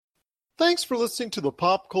Thanks for listening to the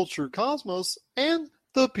Pop Culture Cosmos and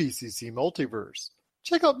the PCC Multiverse.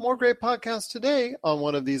 Check out more great podcasts today on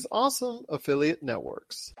one of these awesome affiliate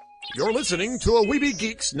networks. You're listening to a Weeby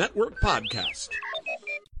Geeks Network podcast.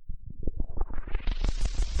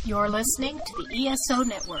 You're listening to the ESO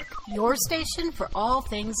Network, your station for all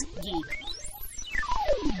things geek.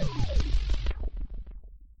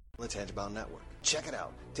 The Tangibound Network. Check it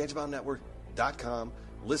out. TangiboundNetwork.com.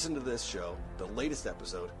 Listen to this show, the latest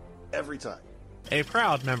episode, every time. A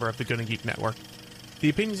proud member of the Gonna Geek Network. The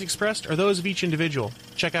opinions expressed are those of each individual.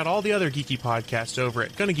 Check out all the other geeky podcasts over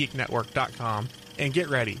at GonnaGeekNetwork.com and get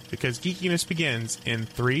ready, because geekiness begins in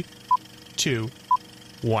 3, 2,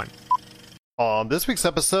 1. On this week's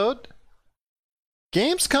episode,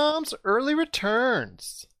 Gamescom's early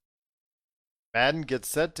returns. Madden gets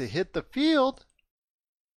set to hit the field,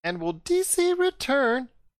 and will DC return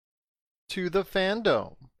to the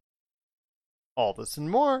fandom? All this and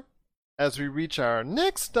more as we reach our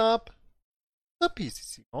next stop, the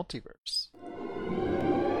PCC Multiverse.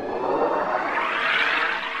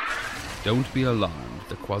 Don't be alarmed.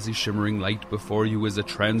 The quasi-shimmering light before you is a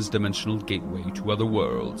trans-dimensional gateway to other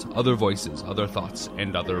worlds, other voices, other thoughts,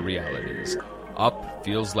 and other realities. Up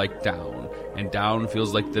feels like down, and down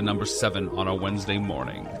feels like the number 7 on a Wednesday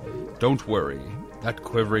morning. Don't worry. That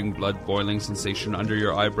quivering, blood-boiling sensation under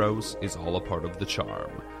your eyebrows is all a part of the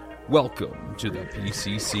charm. Welcome to the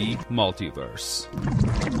PCC Multiverse.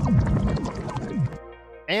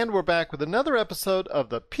 And we're back with another episode of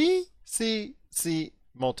the PCC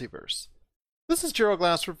Multiverse. This is Gerald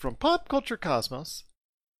Glassford from Pop Culture Cosmos,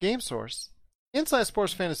 Game Source, Inside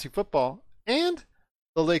Sports Fantasy Football, and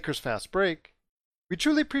the Lakers Fast Break. We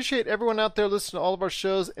truly appreciate everyone out there listening to all of our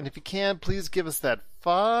shows, and if you can, please give us that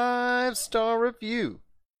 5-star review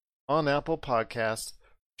on Apple Podcasts.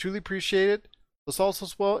 Truly appreciate it. Plus also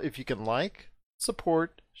as well, if you can like,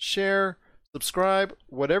 support, share, subscribe,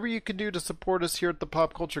 whatever you can do to support us here at the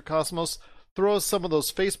Pop Culture Cosmos. Throw us some of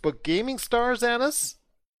those Facebook gaming stars at us.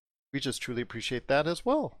 We just truly appreciate that as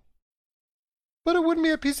well. But it wouldn't be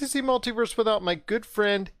a PCC Multiverse without my good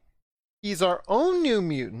friend. He's our own New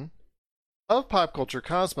Mutant of Pop Culture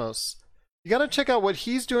Cosmos. You got to check out what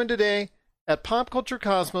he's doing today at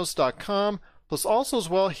popculturecosmos.com. Plus also as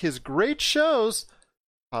well his great shows,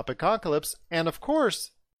 Popocalypse, and of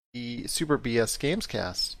course the Super BS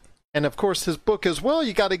Gamescast. And of course his book as well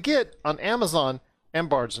you got to get on Amazon and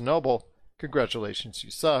Barnes & Noble. Congratulations, You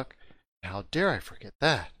Suck. How dare I forget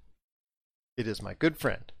that? It is my good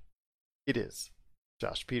friend. It is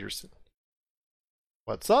Josh Peterson.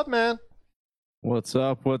 What's up, man? What's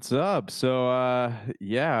up? What's up? So,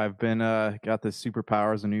 yeah, I've been got this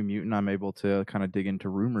superpower as a New Mutant. I'm able to kind of dig into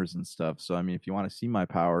rumors and stuff. So, I mean, if you want to see my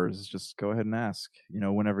powers, just go ahead and ask.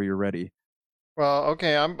 Whenever you're ready. Well,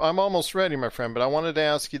 okay, I'm almost ready, my friend. But I wanted to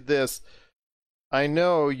ask you this. I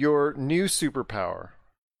know your new superpower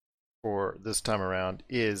for this time around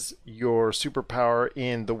is your superpower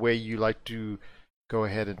in the way you like to go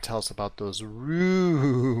ahead and tell us about those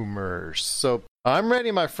rumors. So I'm ready,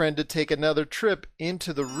 my friend, to take another trip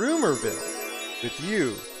into the Rumorville with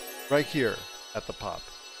you right here at the Pop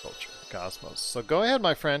Culture Cosmos. So go ahead,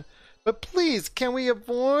 my friend. But please, can we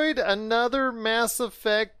avoid another Mass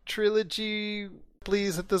Effect trilogy,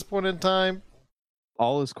 please, at this point in time?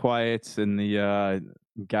 All is quiet in the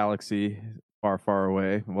galaxy far, far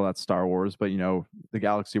away. Well, that's Star Wars, but, the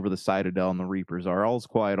galaxy where the Citadel and the Reapers are. All is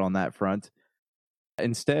quiet on that front.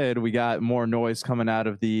 Instead, we got more noise coming out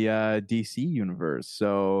of the DC universe.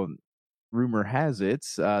 So, rumor has it,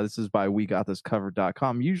 this is by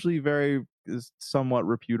WeGotThisCovered.com, usually somewhat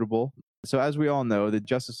reputable. So, as we all know, the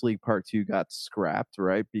Justice League Part 2 got scrapped,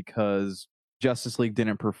 right? Because Justice League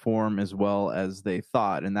didn't perform as well as they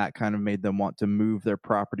thought, and that kind of made them want to move their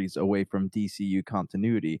properties away from DCU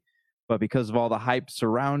continuity. But because of all the hype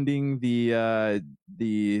surrounding the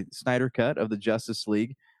Snyder Cut of the Justice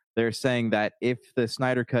League, they're saying that if the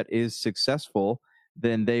Snyder Cut is successful,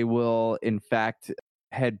 then they will, in fact,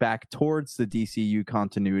 head back towards the DCU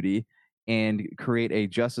continuity and create a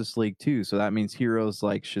Justice League 2. So that means heroes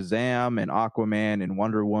like Shazam and Aquaman and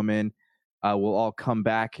Wonder Woman will all come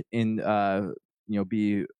back in,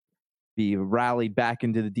 be rallied back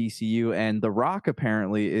into the DCU. And The Rock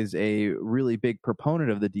apparently is a really big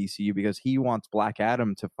proponent of the DCU because he wants Black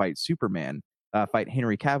Adam to fight Superman. Fight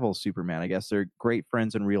Henry Cavill's Superman. I guess they're great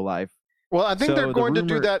friends in real life. Well, I think they're going to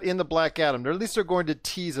do that in the Black Adam. Or at least they're going to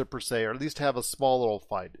tease it, per se, or at least have a small little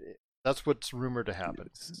fight. That's what's rumored to happen.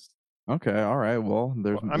 Okay, all right. Well,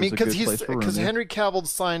 because Henry Cavill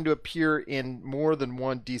signed to appear in more than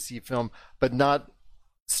one DC film, but not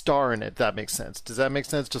star in it. If that makes sense. Does that make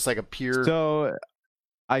sense? Just like appear. So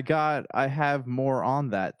I have more on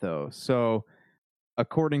that though. So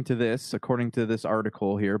according to this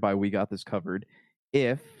article here by We Got This Covered,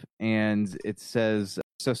 and it says,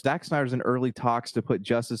 so Zack Snyder's in early talks to put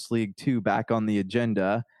Justice League 2 back on the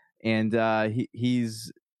agenda, and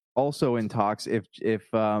he's also in talks if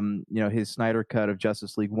his Snyder cut of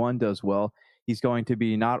Justice League 1 does well, he's going to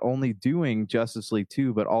be not only doing Justice League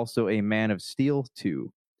 2 but also a Man of Steel 2.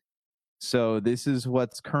 So this is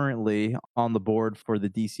what's currently on the board for the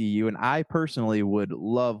DCU, and I personally would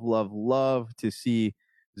love to see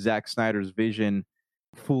Zack Snyder's vision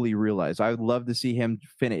fully realized. I would love to see him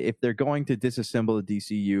finish. If they're going to disassemble the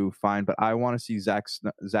DCU, fine, but I want to see Zack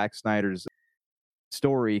Snyder's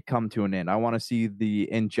story come to an end. I want to see the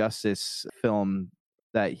Injustice film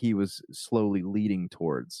that he was slowly leading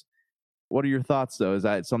towards. What are your thoughts, though? Is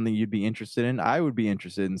that something you'd be interested in? I would be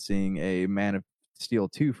interested in seeing a Man of Steel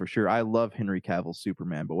 2 for sure. I love Henry Cavill's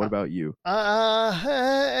Superman, but what about you?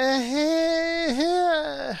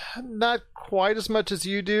 Not quite as much as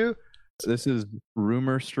you do. This is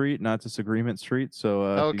Rumor Street, not Disagreement Street. So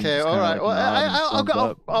okay, all right.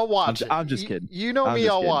 I'll watch it. I'm just kidding. You know me,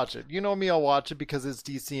 I'll watch it. You know me, I'll watch it because it's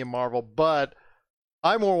DC and Marvel. But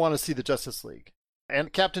I more want to see the Justice League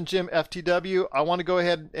and Captain Jim FTW. I want to go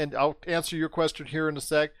ahead and I'll answer your question here in a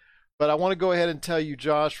sec. But I want to go ahead and tell you,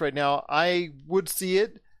 Josh, right now, I would see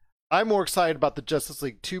it. I'm more excited about the Justice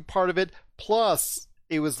League 2 part of it. Plus,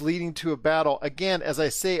 it was leading to a battle. Again, as I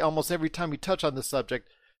say almost every time we touch on this subject,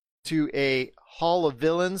 to a Hall of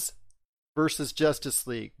Villains versus Justice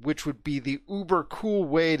League, which would be the uber cool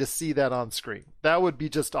way to see that on screen. That would be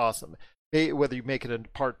just awesome. Whether you make it a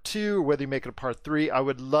part 2 or whether you make it a part 3, I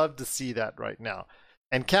would love to see that right now.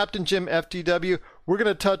 And Captain Jim FTW, we're going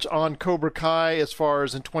to touch on Cobra Kai as far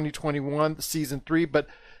as in 2021, season 3, but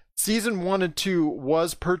season 1 and 2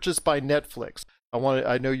 was purchased by Netflix.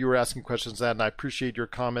 I know you were asking questions on that, and I appreciate your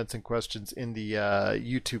comments and questions in the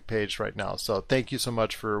YouTube page right now. So thank you so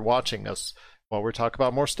much for watching us while we're talking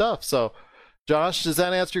about more stuff. So, Josh, does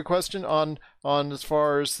that answer your question on as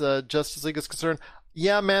far as Justice League is concerned?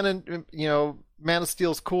 Yeah, Man of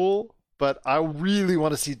Steel is cool. But I really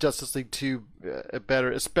want to see Justice League 2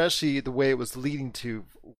 better, especially the way it was leading to,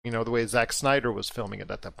 the way Zack Snyder was filming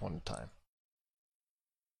it at that point in time.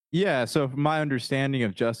 Yeah, so my understanding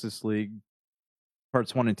of Justice League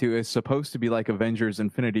parts 1 and 2 is supposed to be like Avengers,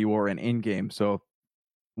 Infinity War, and Endgame. So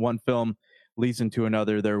one film leads into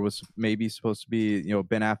another. There was maybe supposed to be,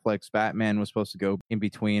 Ben Affleck's Batman was supposed to go in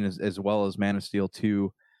between as well as Man of Steel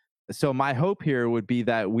 2. So my hope here would be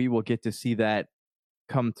that we will get to see that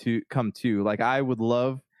come to. Like, I would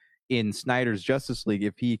love in Snyder's Justice League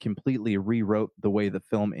if he completely rewrote the way the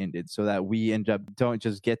film ended so that we don't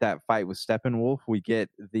just get that fight with Steppenwolf, we get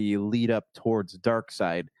the lead up towards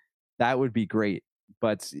Darkseid. That would be great.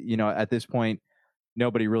 But at this point,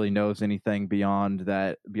 nobody really knows anything beyond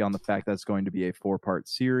the fact that it's going to be a 4-part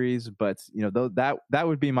series. But that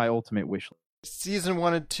would be my ultimate wish list. Season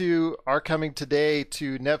 1 and 2 are coming today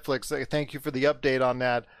to Netflix. Thank you for the update on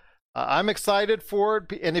that. I'm excited for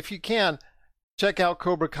it, and if you can, check out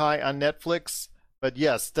Cobra Kai on Netflix. But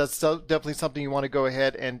yes, that's definitely something you want to go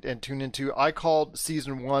ahead and tune into. I called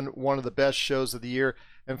season 1 one of the best shows of the year.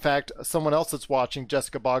 In fact, someone else that's watching,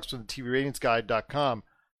 Jessica Boggs from the TVRatingsGuide.com,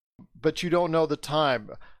 but you don't know the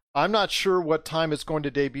time. I'm not sure what time it's going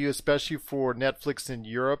to debut, especially for Netflix in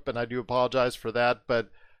Europe, and I do apologize for that, but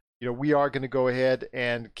we are going to go ahead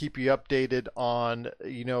and keep you updated on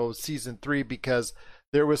season 3, because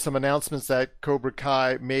there was some announcements that Cobra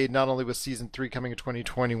Kai made, not only with season 3 coming in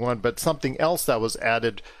 2021, but something else that was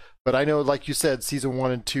added. But I know, like you said, season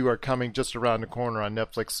 1 and 2 are coming just around the corner on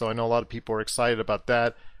Netflix, so I know a lot of people are excited about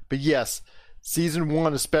that. But yes, season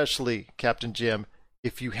 1 especially, Captain Jim,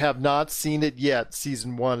 if you have not seen it yet,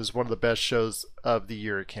 season 1 is one of the best shows of the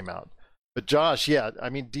year it came out. But Josh, yeah, I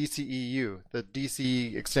mean, DCEU, the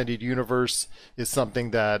DC Extended Universe, is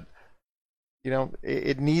something that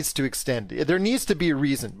it needs to extend. There needs to be a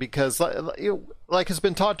reason, because like has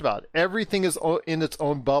been talked about, everything is in its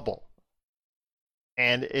own bubble,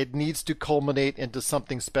 and it needs to culminate into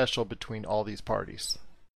something special between all these parties.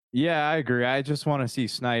 Yeah, I agree. I just want to see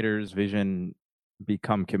Snyder's vision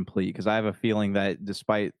become complete, because I have a feeling that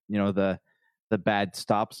despite the bad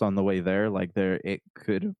stops on the way there, it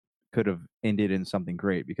could have ended in something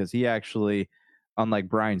great, because he actually, unlike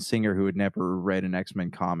Bryan Singer, who had never read an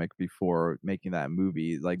X-Men comic before making that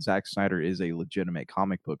movie, like, Zack Snyder is a legitimate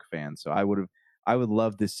comic book fan. So I would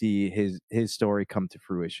love to see his story come to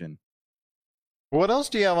fruition. What else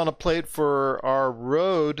do you have on a plate for our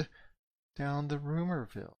road down the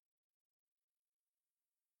Rumorville?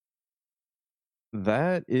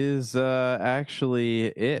 That is actually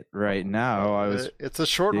it right now. I was It's a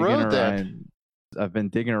short digging road then. around. I've been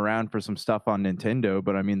digging around for some stuff on Nintendo,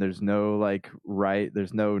 but I mean, there's no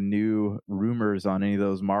there's no new rumors on any of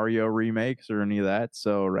those Mario remakes or any of that.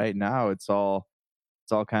 So right now, it's all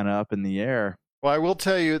kind of up in the air. Well, I will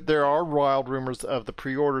tell you, there are wild rumors of the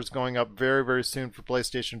pre-orders going up very, very soon for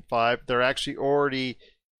PlayStation 5. They're actually already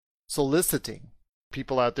soliciting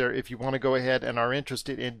people out there. If you want to go ahead and are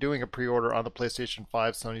interested in doing a pre-order on the PlayStation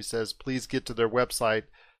 5, Sony says, please get to their website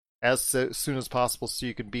as soon as possible so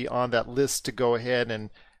you can be on that list to go ahead and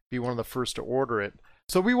be one of the first to order it.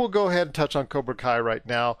 So we will go ahead and touch on Cobra Kai right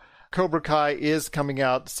now. Cobra Kai is coming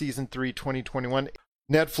out Season 3 2021.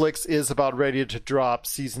 Netflix is about ready to drop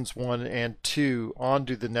Seasons 1 and 2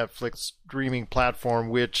 onto the Netflix streaming platform,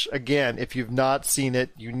 which, again, if you've not seen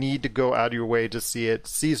it, you need to go out of your way to see it.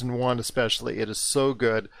 Season 1 especially, it is so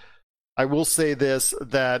good. I will say this,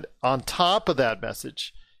 that on top of that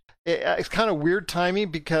message, it's kind of weird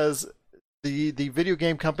timing because the video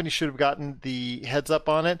game company should have gotten the heads up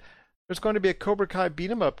on it. There's going to be a Cobra Kai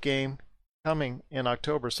beat 'em up game coming in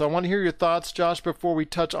October. So I want to hear your thoughts, Josh, before we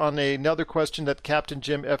touch on another question that Captain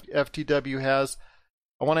Jim FTW has.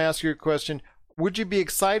 I want to ask you a question. Would you be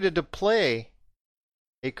excited to play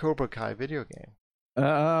a Cobra Kai video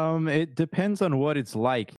game? It depends on what it's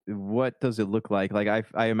like. What does it look like? Like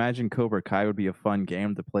I imagine Cobra Kai would be a fun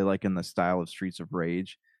game to play, like in the style of Streets of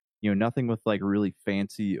Rage. Nothing with like really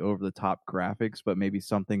fancy over the top graphics, but maybe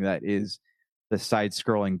something that is the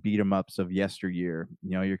side-scrolling beat 'em ups of yesteryear.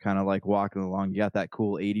 You're kind of like walking along. You got that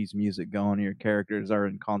cool 80s music going. Your characters are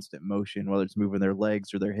in constant motion, whether it's moving their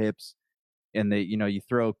legs or their hips. And they, you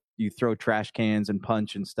throw trash cans and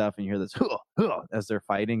punch and stuff, and you hear this as they're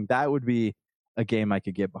fighting. That would be a game I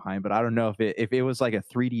could get behind. But I don't know if it was like a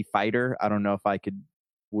 3D fighter. I don't know if I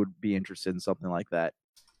would be interested in something like that.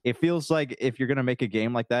 It feels like if you're going to make a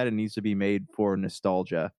game like that, it needs to be made for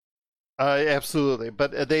nostalgia. Absolutely.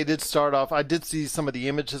 But they did start off, I did see some of the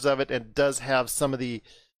images of it, and it does have some of the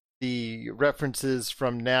references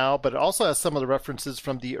from now, but it also has some of the references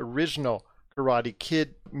from the original Karate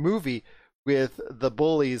Kid movie with the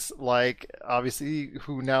bullies, like obviously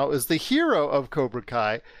who now is the hero of Cobra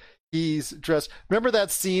Kai. He's dressed. Remember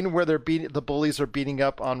that scene where the bullies are beating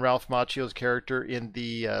up on Ralph Macchio's character in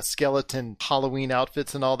the skeleton Halloween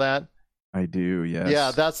outfits and all that? I do, yes.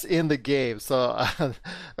 Yeah, that's in the game. So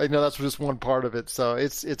I know that's just one part of it. So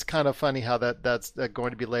it's kind of funny how that's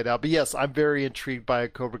going to be laid out. But yes, I'm very intrigued by a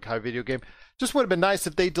Cobra Kai video game. Just would have been nice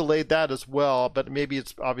if they delayed that as well. But maybe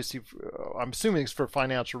it's obviously, I'm assuming it's for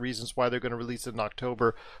financial reasons why they're going to release it in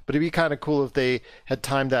October. But it'd be kind of cool if they had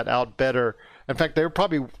timed that out better. In fact, they were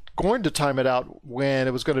probably going to time it out when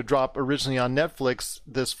it was going to drop originally on Netflix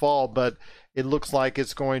this fall, but it looks like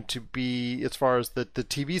it's going to be, as far as the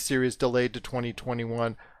TV series, delayed to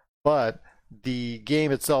 2021, but the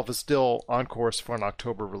game itself is still on course for an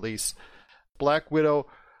October release. Black Widow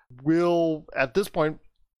will, at this point,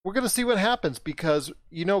 we're going to see what happens because,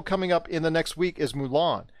 coming up in the next week is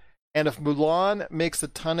Mulan. And if Mulan makes a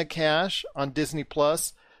ton of cash on Disney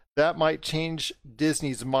Plus, that might change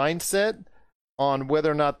Disney's mindset on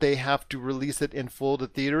whether or not they have to release it in full to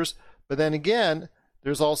theaters. But then again,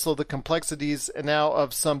 there's also the complexities now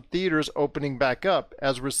of some theaters opening back up,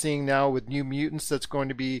 as we're seeing now with New Mutants that's going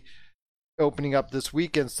to be opening up this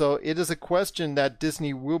weekend. So it is a question that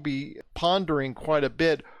Disney will be pondering quite a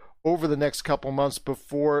bit over the next couple months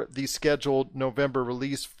before the scheduled November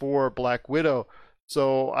release for Black Widow.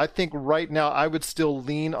 So I think right now I would still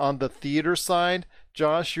lean on the theater side.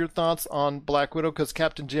 Josh, your thoughts on Black Widow? Because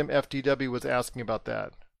Captain Jim FTW was asking about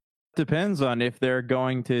that. Depends on if they're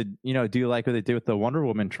going to, do like what they did with the Wonder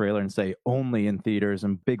Woman trailer and say only in theaters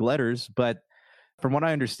and big letters. But from what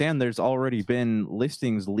I understand, there's already been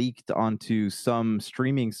listings leaked onto some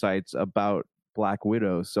streaming sites about Black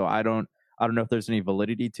Widow. So I don't know if there's any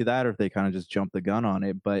validity to that or if they kind of just jumped the gun on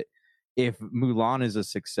it. But if Mulan is a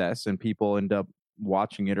success and people end up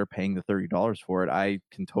watching it or paying the $30 for it, I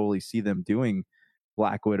can totally see them doing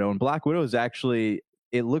Black Widow. And Black Widow is actually,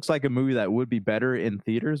 it looks like a movie that would be better in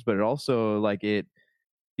theaters, but it also it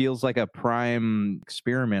feels like a prime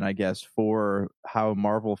experiment, I guess, for how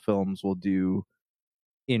Marvel films will do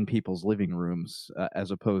in people's living rooms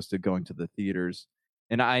as opposed to going to the theaters.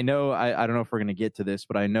 And I know, I don't know if we're going to get to this,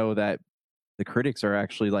 but I know that the critics are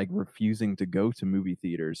actually refusing to go to movie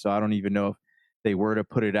theaters. So I don't even know if they were to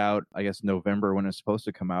put it out, I guess, November when it's supposed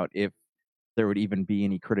to come out, if there would even be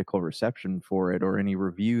any critical reception for it or any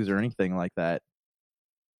reviews or anything like that.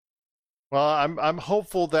 Well, I'm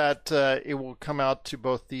hopeful that it will come out to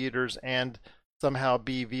both theaters and somehow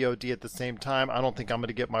be VOD at the same time. I don't think I'm going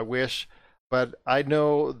to get my wish, but I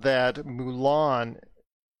know that Mulan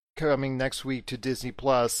coming next week to Disney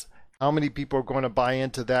Plus, how many people are going to buy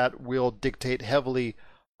into that will dictate heavily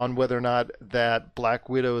on whether or not that Black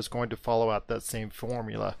Widow is going to follow out that same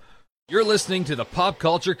formula. You're listening to the Pop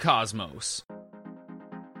Culture Cosmos.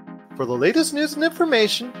 For the latest news and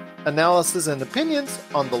information, analysis and opinions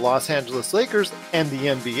on the Los Angeles Lakers and the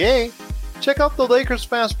NBA, check out the Lakers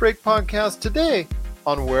Fast Break podcast today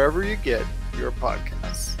on wherever you get your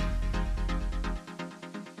podcasts.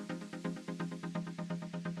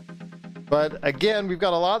 But again, we've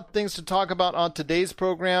got a lot of things to talk about on today's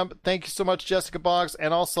program. Thank you so much, Jessica Boggs,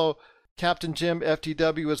 and also Captain Jim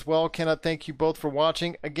FTW as well. Cannot thank you both for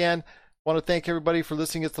watching. Again, want to thank everybody for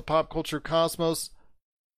listening. It's the Pop Culture Cosmos.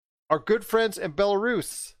 Our good friends in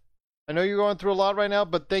Belarus. I know you're going through a lot right now,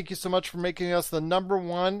 but thank you so much for making us the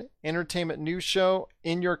 #1 entertainment news show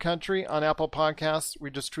in your country on Apple Podcasts.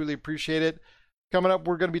 We just truly appreciate it. Coming up,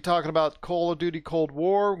 we're going to be talking about Call of Duty Cold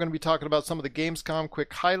War. We're going to be talking about some of the Gamescom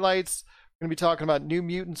quick highlights. We're going to be talking about New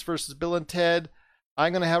Mutants versus Bill and Ted.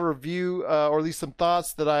 I'm going to have a review, or at least some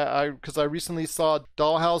thoughts that because I recently saw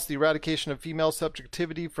Dollhouse, The Eradication of Female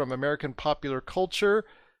Subjectivity from American Popular Culture.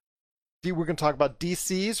 We're going to talk about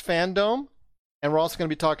DC's fandom, and we're also going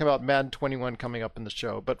to be talking about Madden 21 coming up in the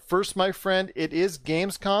show. But first, my friend, it is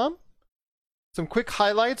Gamescom. Some quick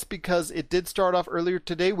highlights because it did start off earlier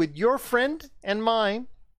today with your friend and mine,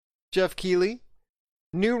 Jeff Keighley.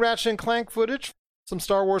 New Ratchet & Clank footage. Some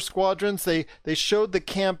Star Wars Squadrons. They showed the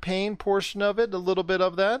campaign portion of it, a little bit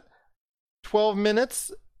of that. 12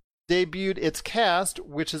 Minutes debuted its cast,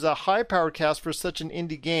 which is a high-powered cast for such an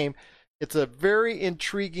indie game. It's a very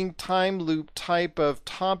intriguing time loop type of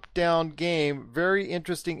top-down game. Very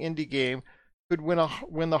interesting indie game. Could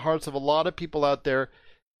win the hearts of a lot of people out there.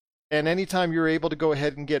 And anytime you're able to go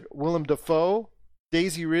ahead and get Willem Dafoe,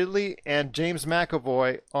 Daisy Ridley, and James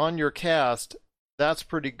McAvoy on your cast, that's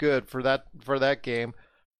pretty good for that game.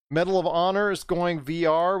 Medal of Honor is going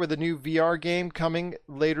VR with a new VR game coming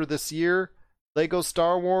later this year. Lego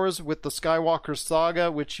Star Wars with the Skywalker Saga,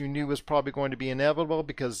 which you knew was probably going to be inevitable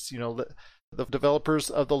because, the developers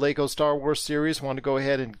of the Lego Star Wars series want to go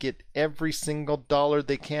ahead and get every single dollar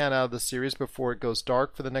they can out of the series before it goes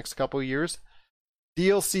dark for the next couple of years.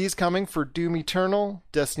 DLCs coming for Doom Eternal,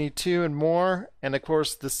 Destiny 2, and more. And of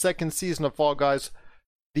course, the second season of Fall Guys,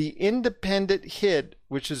 the independent hit,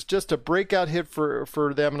 which is just a breakout hit for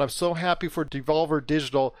them. And I'm so happy for Devolver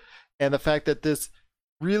Digital and the fact that this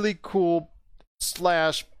really cool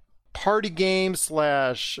 / party game /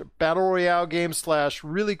 battle royale game /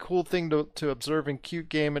 really cool thing to observe and cute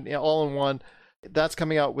game and all in one, that's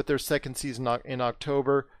coming out with their second season in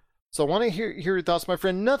October. So I want to hear your thoughts, my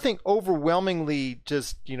friend. Nothing overwhelmingly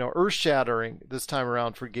just, earth-shattering this time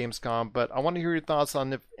around for Gamescom, but I want to hear your thoughts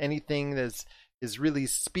on if anything is really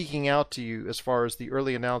speaking out to you as far as the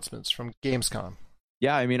early announcements from Gamescom.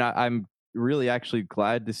 Yeah, I mean, I'm really actually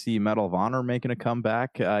glad to see Medal of Honor making a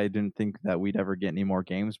comeback. I didn't think that we'd ever get any more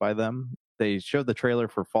games by them. They showed the trailer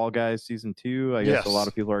for Fall Guys Season 2. I guess a lot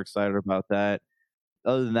of people are excited about that.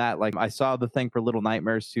 Other than that, I saw the thing for Little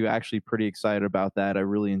Nightmares 2. Actually pretty excited about that. I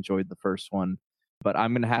really enjoyed the first one. But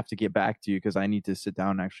I'm going to have to get back to you because I need to sit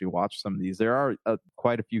down and actually watch some of these. There are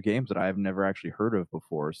quite a few games that I've never actually heard of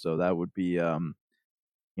before. So that would be,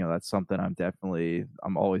 that's something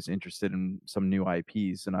I'm always interested in, some new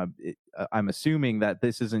IPs. And I'm assuming that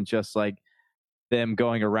this isn't just like them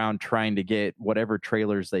going around trying to get whatever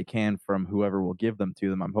trailers they can from whoever will give them to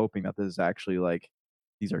them. I'm hoping that this is actually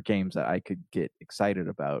these are games that I could get excited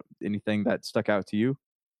about. Anything that stuck out to you?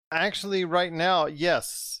 Actually, right now,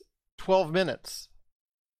 yes. 12 Minutes.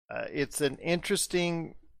 It's an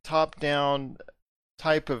interesting top-down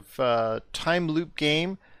type of time loop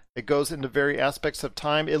game that goes into various aspects of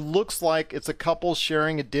time. It looks like it's a couple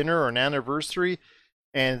sharing a dinner or an anniversary,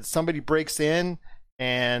 and somebody breaks in,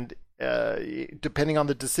 and depending on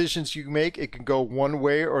the decisions you make, it can go one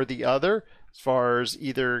way or the other as far as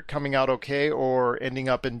either coming out okay or ending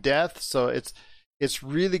up in death. So it's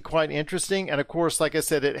really quite interesting. And of course, like I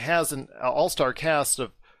said, it has an all-star cast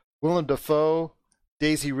of Willem Dafoe,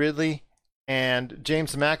 Daisy Ridley, and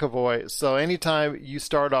James McAvoy. So anytime you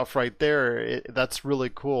start off right there, that's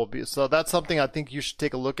really cool. So that's something I think you should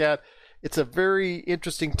take a look at. It's a very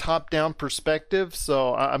interesting top-down perspective,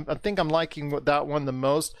 so I think I'm liking that one the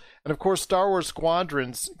most. And of course, Star Wars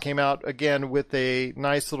Squadrons came out again with a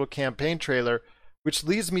nice little campaign trailer, which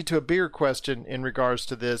leads me to a bigger question in regards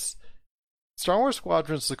to this. Star Wars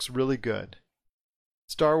Squadrons looks really good.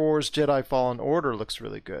 Star Wars Jedi Fallen Order looks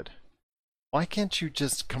really good. Why can't you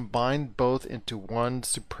just combine both into one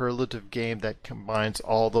superlative game that combines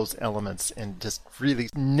all those elements and just really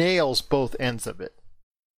nails both ends of it?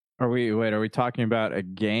 Are we talking about a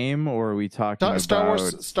game, or are we talking about Star Wars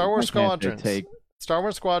Squadrons? Star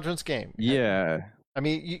Wars Squadrons game. Yeah. I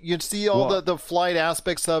mean, you'd see all the flight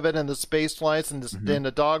aspects of it and the space flights and then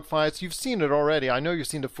the dog fights. You've seen it already. I know you've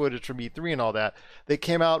seen the footage from E3 and all that. They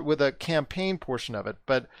came out with a campaign portion of it,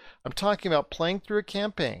 but I'm talking about playing through a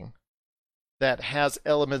campaign that has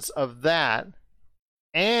elements of that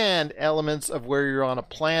and elements of where you're on a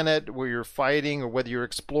planet, where you're fighting, or whether you're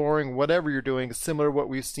exploring, whatever you're doing, similar to what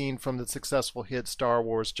we've seen from the successful hit Star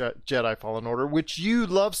Wars Jedi Fallen Order, which you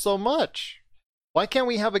love so much. Why can't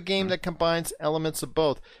we have a game that combines elements of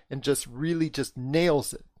both and just really just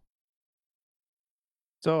nails it?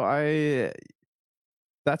 So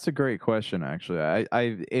that's a great question, actually.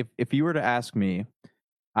 If you were to ask me,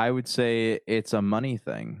 I would say it's a money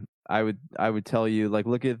thing. I would tell you, like,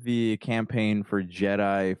 look at the campaign for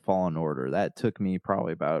Jedi Fallen Order. That took me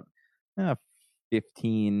probably about 12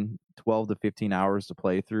 to 15 hours to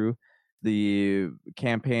play through. The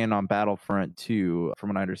campaign on Battlefront 2, from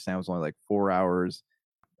what I understand, was only like 4 hours.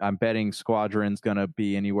 I'm betting Squadron's going to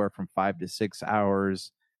be anywhere from 5 to 6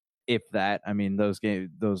 hours, if that. I mean, those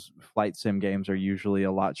flight sim games are usually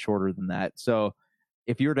a lot shorter than that. So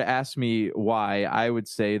if you were to ask me why, I would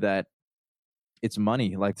say that it's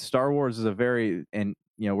money. Like, Star Wars is and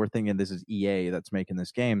we're thinking this is EA that's making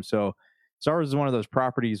this game. So Star Wars is one of those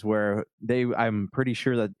properties where I'm pretty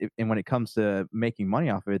sure that and when it comes to making money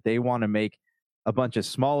off of it, they want to make a bunch of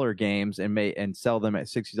smaller games and sell them at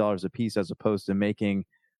 $60 a piece, as opposed to making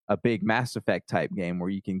a big Mass Effect type game where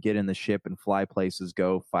you can get in the ship and fly places,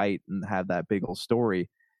 go fight, and have that big old story.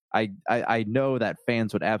 I know that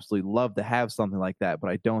fans would absolutely love to have something like that, but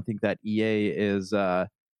I don't think that EA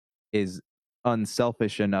is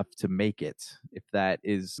unselfish enough to make it, if that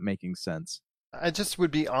is making sense. It just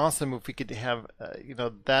would be awesome if we could have,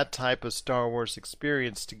 that type of Star Wars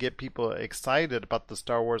experience to get people excited about the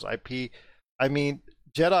Star Wars IP. I mean,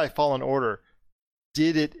 Jedi Fallen Order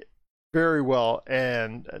did it very well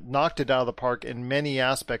and knocked it out of the park in many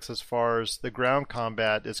aspects as far as the ground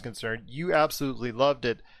combat is concerned. You absolutely loved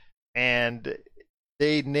it, and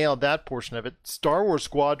they nailed that portion of it. Star Wars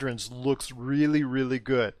Squadrons looks really, really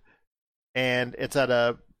good, and it's at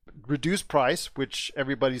a reduced price, which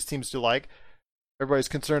everybody seems to like. Everybody's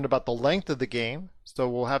concerned about the length of the game, so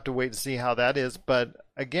we'll have to wait and see how that is. But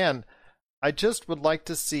again, I just would like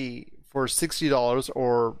to see, for $60,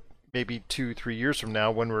 or maybe 2-3 years from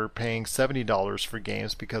now when we're paying $70 for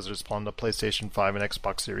games because it's on the PlayStation 5 and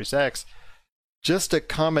Xbox Series X, just a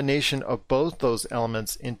combination of both those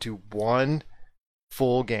elements into one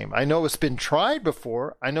full game. I know it's been tried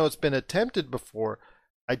before. I know it's been attempted before.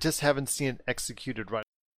 I just haven't seen it executed right.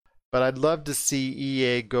 But I'd love to see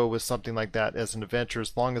EA go with something like that as an adventure,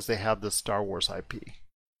 as long as they have the Star Wars IP.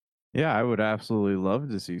 Yeah, I would absolutely love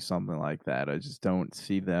to see something like that. I just don't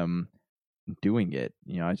see them doing it.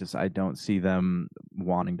 I don't see them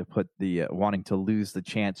wanting to lose the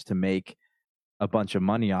chance to make a bunch of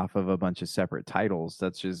money off of a bunch of separate titles.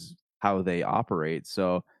 That's just how they operate.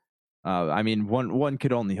 So, I mean, one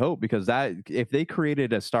could only hope, because that if they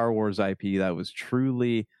created a Star Wars IP that was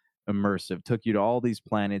truly immersive, took you to all these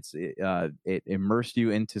planets, it immersed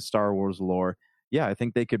you into Star Wars lore, yeah, I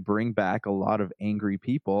think they could bring back a lot of angry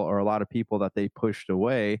people, or a lot of people that they pushed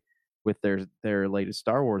away with their latest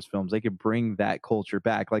Star Wars films. They could bring that culture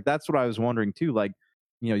back. Like, that's what I was wondering too. Like,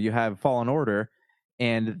 you have Fallen Order,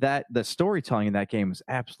 and that the storytelling in that game is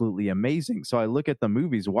absolutely amazing. So I look at the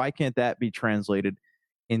movies, why can't that be translated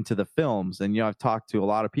into the films? And I've talked to a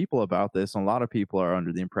lot of people about this, and a lot of people are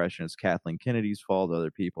under the impression it's Kathleen Kennedy's fault. Other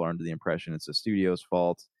people are under the impression it's the studio's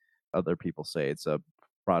fault. Other people say it's a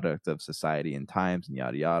product of society and times and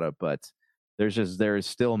yada yada. But there is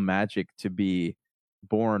still magic to be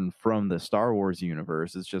born from the Star Wars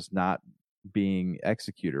universe. It's just not being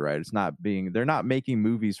executed right. They're not making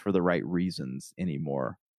movies for the right reasons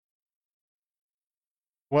anymore.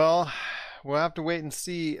 Well, we'll have to wait and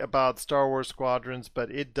see about Star Wars Squadrons, but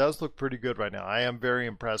it does look pretty good right now. I am very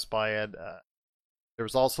impressed by it. There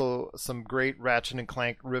was also some great Ratchet and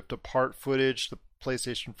Clank Rift Apart footage, the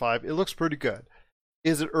PlayStation 5. It looks pretty good.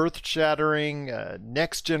 Is it earth-shattering,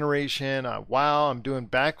 next generation, wow, I'm doing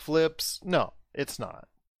backflips? No, it's not.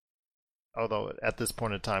 Although at this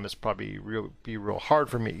point in time, it's probably be real hard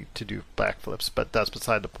for me to do backflips, but that's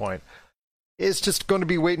beside the point. It's just going to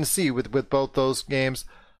be wait and see with both those games.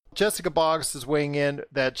 Jessica Boggs is weighing in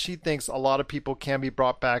that she thinks a lot of people can be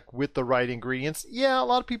brought back with the right ingredients. Yeah, a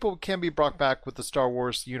lot of people can be brought back with the Star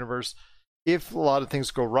Wars universe if a lot of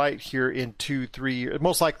things go right here in 2-3,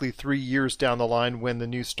 most likely 3 years down the line when the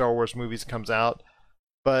new Star Wars movies comes out.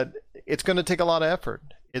 But it's going to take a lot of effort.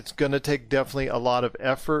 It's going to take definitely a lot of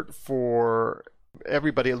effort for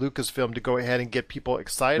everybody at Lucasfilm to go ahead and get people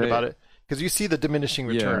excited about it, because you see the diminishing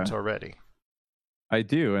returns already. I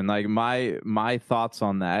do, and like my thoughts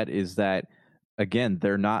on that is that, again,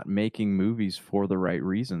 they're not making movies for the right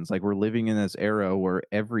reasons. Like, we're living in this era where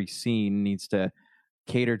every scene needs to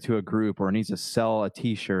cater to a group, or needs to sell a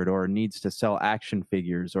T-shirt, or needs to sell action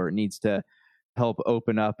figures, or it needs to help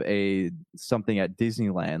open up something at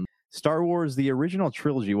Disneyland. Star Wars, the original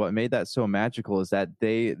trilogy, what made that so magical is that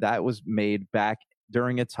that was made back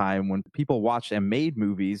during a time when people watched and made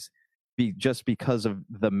movies just because of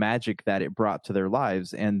the magic that it brought to their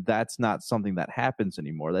lives, and that's not something that happens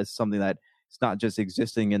anymore. That's something that it's not just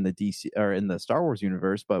existing in the DC or in the Star Wars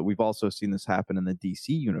universe, but we've also seen this happen in the DC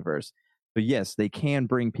universe. So yes, they can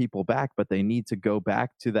bring people back, but they need to go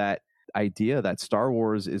back to that idea that Star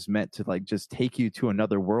Wars is meant to like just take you to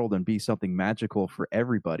another world and be something magical for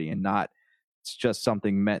everybody, and not it's just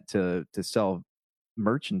something meant to sell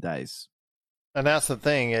merchandise. And that's the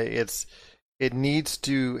thing. It needs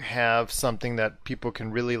to have something that people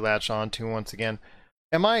can really latch on to once again.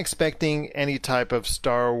 Am I expecting any type of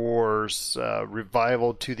Star Wars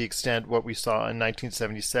revival to the extent what we saw in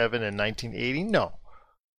 1977 and 1980? No.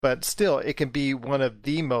 But still, it can be one of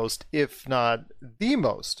the most, if not the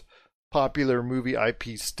most, popular movie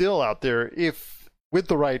IP still out there, if with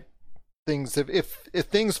the right things, if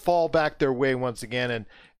things fall back their way once again,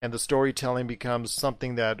 and the storytelling becomes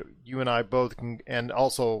something that you and I both can, and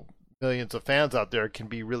also millions of fans out there can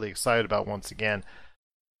be really excited about once again.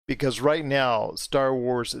 Because right now, Star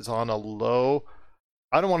Wars is on a low.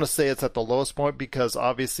 I don't want to say it's at the lowest point, because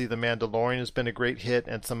obviously The Mandalorian has been a great hit,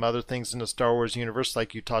 and some other things in the Star Wars universe,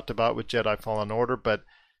 like you talked about with Jedi Fallen Order, but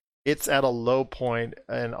it's at a low point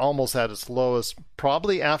and almost at its lowest,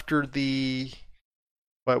 probably after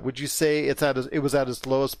what would you say it was at its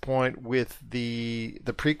lowest point with the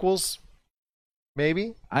prequels,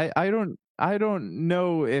 maybe? I don't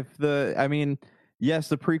know if yes,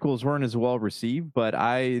 the prequels weren't as well received, but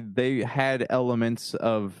they had elements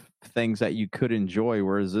of things that you could enjoy,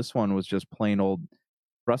 whereas this one was just plain old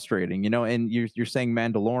frustrating, and you're saying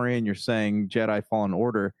Mandalorian, you're saying Jedi Fallen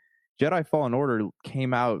Order. Jedi Fallen Order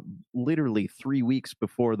came out literally 3 weeks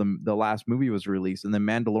before the last movie was released, and then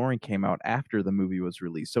Mandalorian came out after the movie was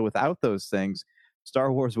released. So without those things,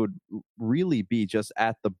 Star Wars would really be just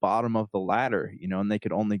at the bottom of the ladder, and they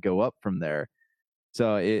could only go up from there.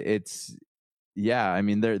 So it's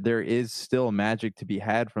there is still magic to be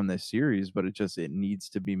had from this series, but it needs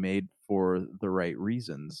to be made for the right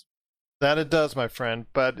reasons. That it does, my friend.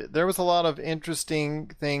 But there was a lot of interesting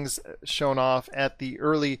things shown off at the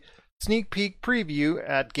early sneak peek preview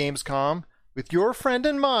at Gamescom with your friend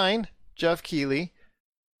and mine, Jeff Keighley.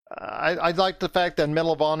 I like the fact that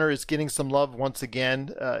Medal of Honor is getting some love once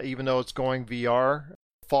again, even though it's going VR.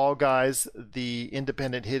 Fall Guys, the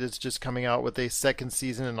independent hit, is just coming out with a second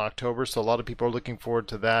season in October, so a lot of people are looking forward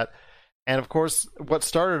to that. And of course, what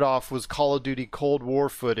started off was Call of Duty Cold War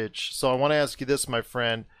footage. So I want to ask you this, my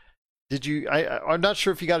friend. I'm not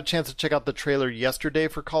sure if you got a chance to check out the trailer yesterday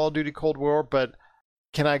for Call of Duty Cold War, but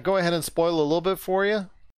can I go ahead and spoil a little bit for you?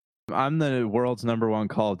 I'm the world's #1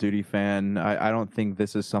 Call of Duty fan. I don't think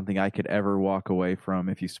this is something I could ever walk away from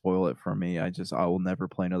if you spoil it for me. I will never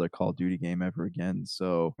play another Call of Duty game ever again.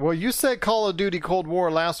 So, well, you said Call of Duty Cold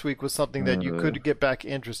War last week was something that you could get back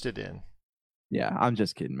interested in. Yeah, I'm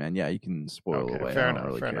just kidding, man. Yeah, you can spoil away. Fair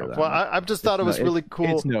enough. Well, I just thought it was really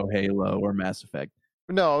cool. It's no Halo or Mass Effect.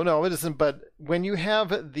 No, it isn't. But when you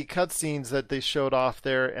have the cutscenes that they showed off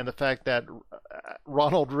there, and the fact that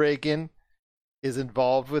Ronald Reagan is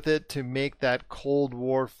involved with it to make that Cold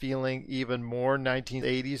War feeling even more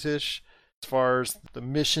 1980s-ish, as far as the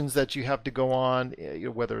missions that you have to go on,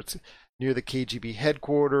 whether it's near the KGB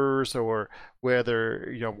headquarters or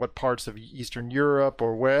whether, what parts of Eastern Europe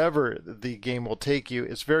or wherever the game will take you.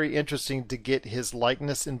 It's very interesting to get his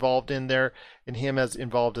likeness involved in there, and him as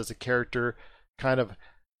involved as a character, kind of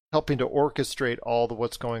helping to orchestrate all the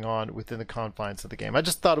what's going on within the confines of the game. I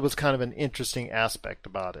just thought it was kind of an interesting aspect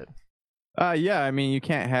about it. Yeah, you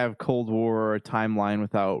can't have Cold War timeline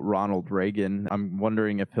without Ronald Reagan. I'm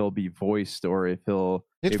wondering if he'll be voiced or if it'd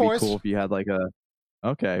be cool if you had like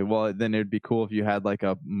okay, well then it'd be cool if you had like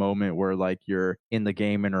a moment where like you're in the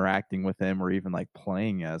game interacting with him or even like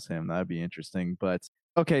playing as him. That'd be interesting. But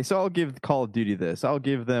okay, so I'll give Call of Duty this. I'll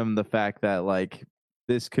give them the fact that like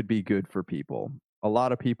this could be good for people. A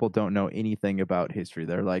lot of people don't know anything about history.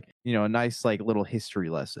 They're like, a nice like little history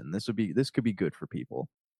lesson. This could be good for people.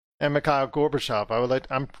 And Mikhail Gorbachev,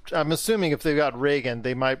 I'm assuming if they got Reagan,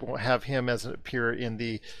 they might have him as appear in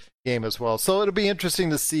the game as well. So it'll be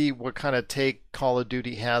interesting to see what kind of take Call of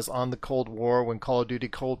Duty has on the Cold War when Call of Duty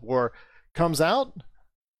Cold War comes out.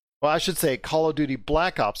 Well, I should say Call of Duty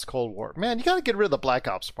Black Ops Cold War. Man, you got to get rid of the Black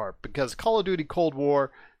Ops part, because Call of Duty Cold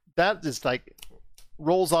War, that is like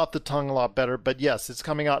rolls off the tongue a lot better. But yes, it's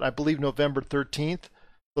coming out, I believe, November 13th.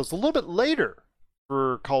 So it's a little bit later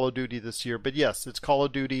for Call of Duty this year. But yes, it's Call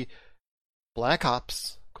of Duty Black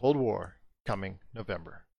Ops Cold War coming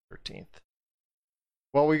November 13th.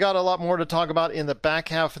 Well, we got a lot more to talk about in the back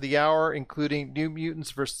half of the hour, including New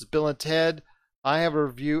Mutants versus Bill and Ted. I have a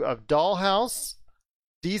review of Dollhouse.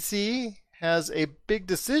 DC has a big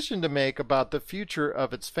decision to make about the future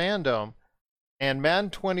of its fandom, and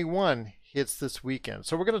Madden 21 hits this weekend.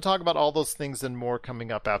 So we're going to talk about all those things and more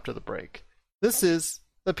coming up after the break. This is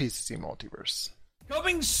the PCC Multiverse.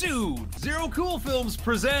 Coming soon, Zero Cool Films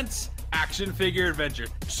presents Action Figure Adventure.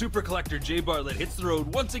 Super collector Jay Bartlett hits the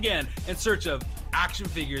road once again in search of action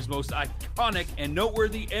figures' most iconic and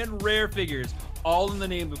noteworthy and rare figures, all in the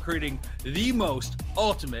name of creating the most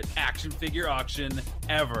ultimate action figure auction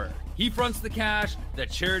ever. He fronts the cash that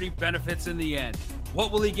charity benefits in the end.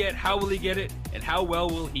 What will he get, how will he get it, and how well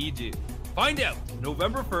will he do? Find out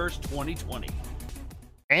November 1st, 2020.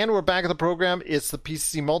 And we're back at the program. It's the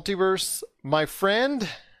PCC Multiverse. My friend,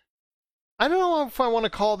 I don't know if I want to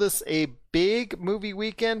call this a big movie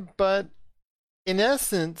weekend, but in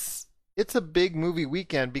essence, it's a big movie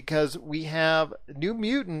weekend because we have New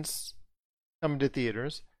Mutants coming to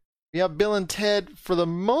theaters. We have Bill and Ted, for the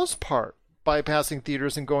most part, bypassing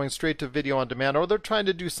theaters and going straight to video on demand, or they're trying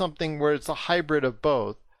to do something where it's a hybrid of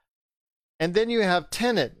both. And then you have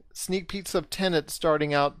Tenet, sneak peeks of Tenet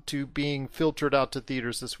starting out to being filtered out to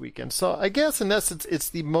theaters this weekend. So I guess in essence, it's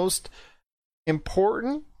the most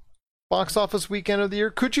important box office weekend of the year.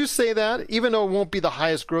 Could you say that? Even though it won't be the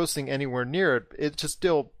highest grossing anywhere near it, it just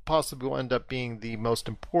still possibly will end up being the most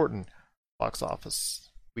important box office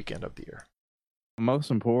weekend of the year.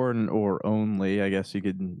 Most important, or only, I guess you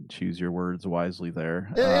could choose your words wisely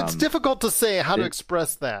there. It's difficult to say how to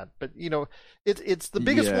express that, but you know, it's the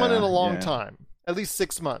biggest one in a long time, at least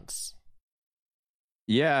 6 months.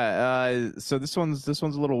 Yeah, so this one's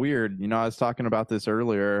a little weird. You know, I was talking about this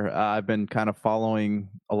earlier. I've been kind of following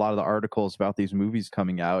a lot of the articles about these movies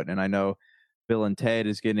coming out, and I know Bill and Ted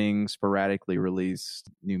is getting sporadically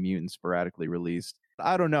released, New Mutants sporadically released.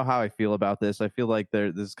 I don't know how I feel about this. I feel like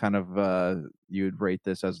this is kind of you would rate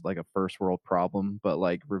this as like a first world problem, but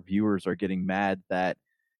like reviewers are getting mad that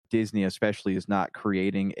Disney especially is not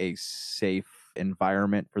creating a safe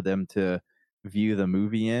environment for them to view the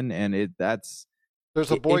movie in, and there's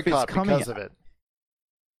a boycott because of it.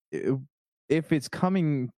 If it's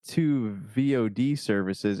coming to VOD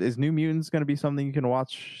services, is New Mutants going to be something you can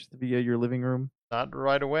watch via your living room? Not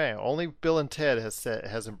right away. Only Bill and Ted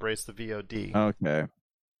has embraced the VOD. Okay.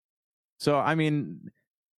 So, I mean,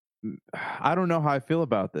 I don't know how I feel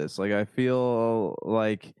about this. Like, I feel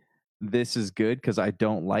like this is good because I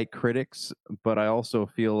don't like critics, but I also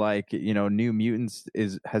feel like, you know, New Mutants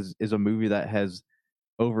is a movie that has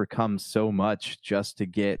overcome so much just to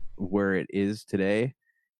get where it is today.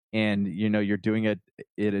 And, you know, you're doing it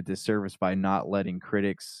a disservice by not letting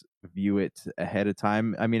critics view it ahead of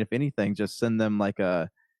time. I mean, if anything, just send them like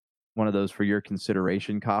one of those for your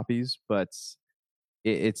consideration copies. But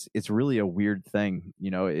it's really a weird thing.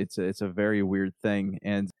 You know, it's a very weird thing.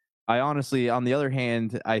 And I honestly, on the other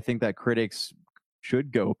hand, I think that critics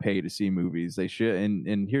should go pay to see movies. They should.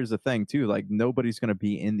 And here's the thing too, like nobody's going to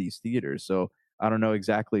be in these theaters. So I don't know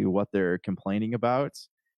exactly what they're complaining about.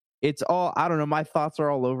 It's all, I don't know. My thoughts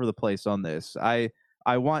are all over the place on this. I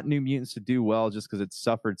want New Mutants to do well just because it's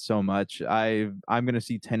suffered so much. I'm going to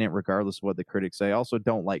see Tenet regardless of what the critics say. I also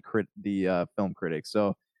don't like the film critics.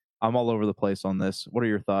 So I'm all over the place on this. What are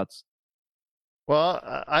your thoughts? Well,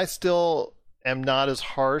 I still am not as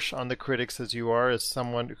harsh on the critics as you are, as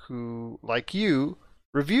someone who, like you,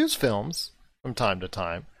 reviews films from time to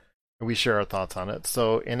time. And we share our thoughts on it.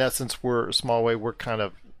 So in essence, we're kind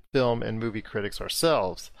of film and movie critics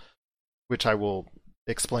ourselves, which I will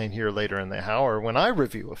explain here later in the hour when I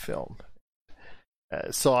review a film.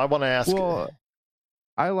 So I want to ask. Well,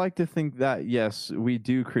 I like to think that yes, we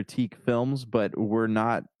do critique films, but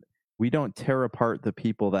we don't tear apart the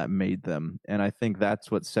people that made them, and I think that's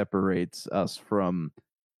what separates us from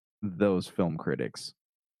those film critics.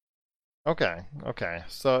 Okay.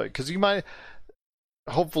 So because you might.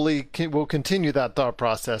 Hopefully we'll continue that thought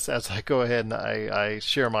process as I go ahead and I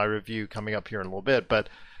share my review coming up here in a little bit. But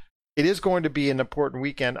it is going to be an important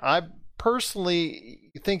weekend. I'm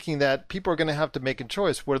personally thinking that people are going to have to make a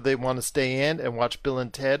choice whether they want to stay in and watch Bill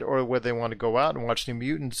and Ted, or whether they want to go out and watch New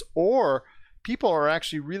Mutants, or people are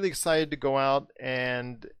actually really excited to go out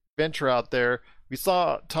and venture out there. We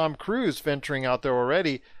saw Tom Cruise venturing out there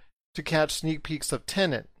already to catch sneak peeks of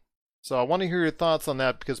Tenet. So I want to hear your thoughts on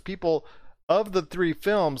that, because people, of the three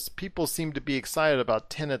films, people seem to be excited about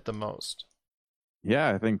Tenet the most. Yeah,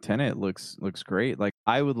 I think Tenet looks great. Like,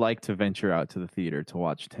 I would like to venture out to the theater to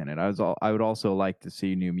watch Tenet. I would also like to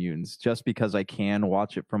see New Mutants, just because I can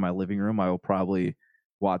watch it from my living room. I will probably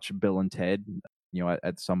watch Bill and Ted,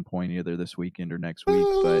 at some point, either this weekend or next week.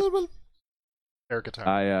 But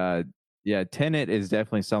Erica, Tenet is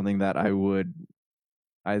definitely something that I would,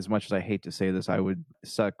 as much as I hate to say this, I would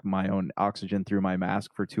suck my own oxygen through my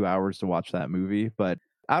mask for 2 hours to watch that movie. But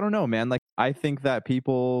I don't know, man. Like, I think that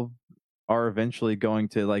people are eventually going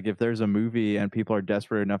to, like, if there's a movie and people are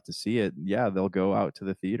desperate enough to see it, yeah, they'll go out to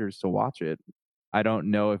the theaters to watch it. I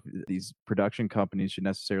don't know if these production companies should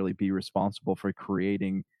necessarily be responsible for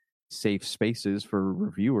creating safe spaces for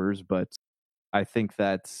reviewers, but I think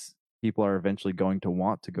that people are eventually going to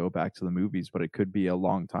want to go back to the movies, but it could be a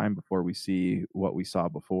long time before we see what we saw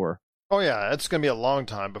before. Oh yeah, it's going to be a long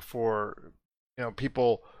time before,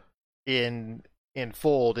 people in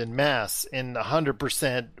mass, in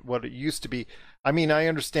 100% what it used to be. I mean, I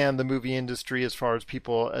understand the movie industry, as far as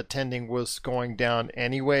people attending, was going down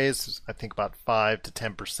anyways. I think about 5 to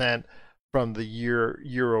 10% from the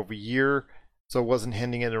year over year. So it wasn't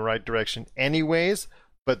heading in the right direction anyways.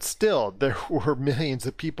 But still, there were millions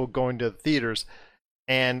of people going to the theaters.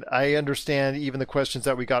 And I understand even the questions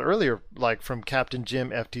that we got earlier, like from Captain Jim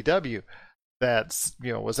FTW, that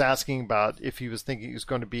was asking about if he was thinking he was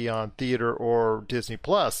going to be on theater or Disney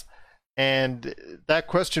Plus. And that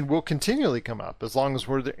question will continually come up as long as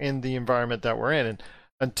we're in the environment that we're in. And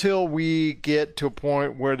until we get to a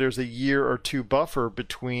point where there's a year or two buffer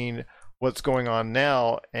between what's going on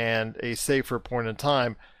now and a safer point in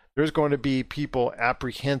time, there's going to be people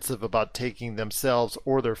apprehensive about taking themselves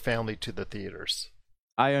or their family to the theaters.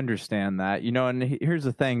 I understand that, and here's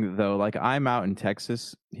the thing, though. Like, I'm out in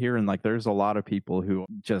Texas here, and like, there's a lot of people who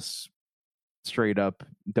just straight up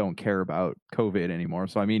don't care about COVID anymore.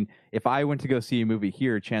 So, I mean, if I went to go see a movie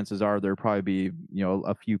here, chances are there'd probably be,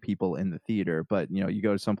 a few people in the theater. But, you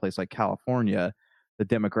go to someplace like California, the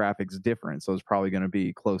demographic's different. So it's probably going to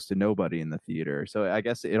be close to nobody in the theater. So I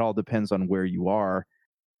guess it all depends on where you are.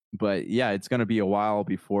 But yeah, it's going to be a while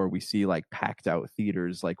before we see like packed out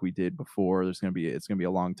theaters like we did before. It's going to be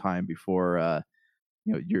a long time before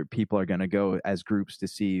your people are going to go as groups to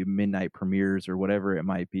see midnight premieres or whatever it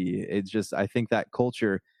might be. It's just, I think that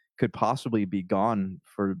culture could possibly be gone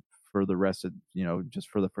for the rest of, just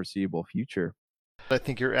for the foreseeable future. I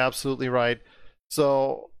think you're absolutely right.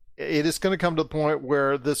 So it is going to come to the point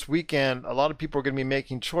where this weekend, a lot of people are going to be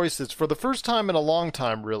making choices for the first time in a long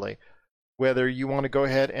time, really, whether you want to go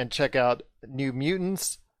ahead and check out New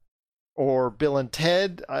Mutants or Bill and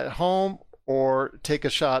Ted at home, or take a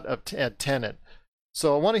shot at Tenet.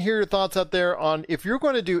 So I want to hear your thoughts out there on if you're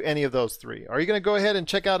going to do any of those three. Are you going to go ahead and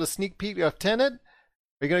check out a sneak peek of Tenet? Are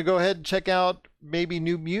you going to go ahead and check out maybe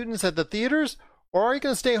New Mutants at the theaters? Or are you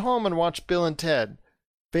going to stay home and watch Bill and Ted?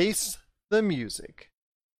 Face the music.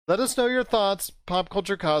 Let us know your thoughts,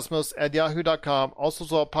 popculturecosmos@yahoo.com. Also,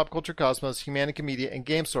 as well, Pop Culture Cosmos, Humanica Media, and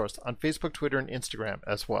Game Source on Facebook, Twitter, and Instagram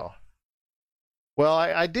as well. Well,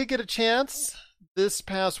 I did get a chance this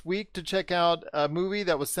past week to check out a movie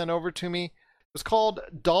that was sent over to me. It was called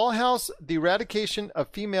Dollhouse, The Eradication of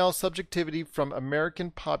Female Subjectivity from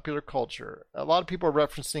American Popular Culture. A lot of people are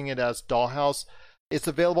referencing it as Dollhouse. It's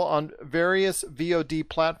available on various VOD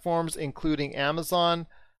platforms, including Amazon.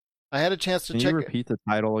 I had a chance to check. Can you repeat the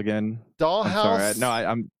title again? Dollhouse.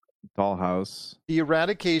 I'm Dollhouse. The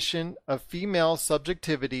Eradication of Female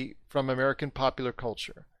Subjectivity from American Popular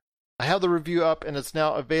Culture. I have the review up, and it's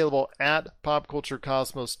now available at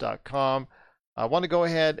popculturecosmos.com. I want to go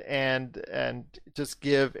ahead and just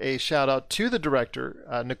give a shout out to the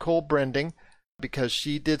director, Nicole Brending, because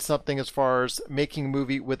she did something as far as making a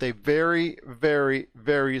movie with a very, very,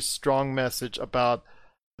 very strong message about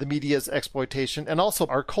the media's exploitation and also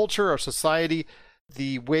our culture, our society,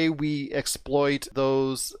 the way we exploit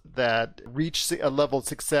those that reach a level of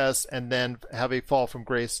success and then have a fall from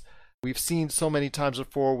grace. We've seen so many times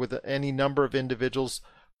before with any number of individuals,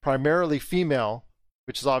 primarily female,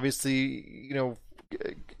 which is obviously,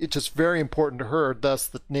 it's just very important to her, thus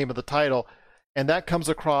the name of the title. And that comes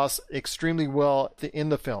across extremely well in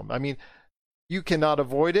the film. I mean, you cannot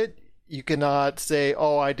avoid it. You cannot say,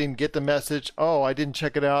 oh, I didn't get the message. Oh, I didn't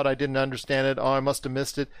check it out. I didn't understand it. Oh, I must have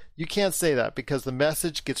missed it. You can't say that because the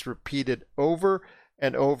message gets repeated over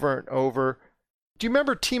and over and over. Do you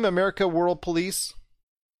remember Team America World Police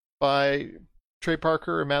by Trey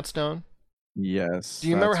Parker and Matt Stone? Yes. Do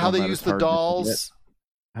you remember how they used the dolls?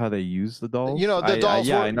 How they use the dolls? The dolls.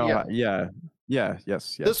 Yeah, I know.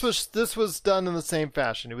 Yes. This was done in the same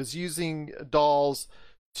fashion. It was using dolls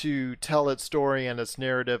to tell its story and its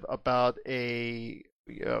narrative about a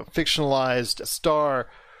fictionalized star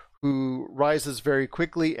who rises very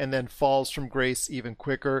quickly and then falls from grace even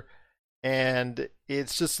quicker. And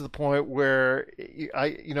it's just to the point where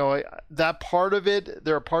that part of it,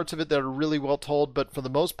 there are parts of it that are really well told, but for the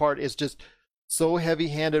most part, it's just so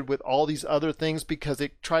heavy-handed with all these other things because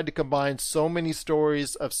it tried to combine so many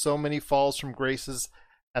stories of so many falls from graces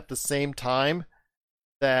at the same time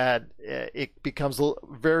that it becomes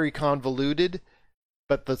very convoluted.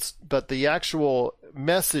 But the actual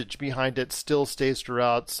message behind it still stays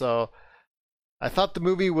throughout. So I thought the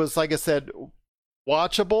movie was, like I said,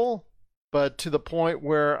 watchable, but to the point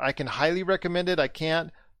where I can highly recommend it. I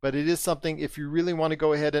can't, but it is something if you really want to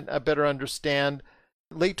go ahead and better understand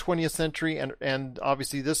late 20th century and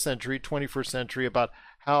obviously this century, 21st century, about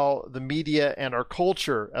how the media and our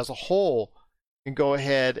culture as a whole can go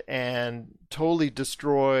ahead and totally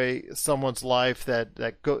destroy someone's life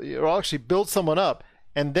or actually build someone up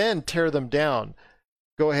and then tear them down.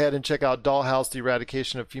 Go ahead and check out Dollhouse, The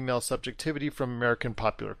Eradication of Female Subjectivity from American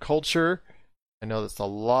Popular Culture. I know that's a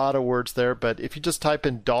lot of words there, but if you just type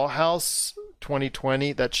in Dollhouse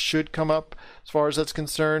 2020, that should come up as far as that's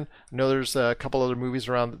concerned. I know there's a couple other movies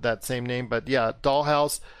around that same name, but yeah,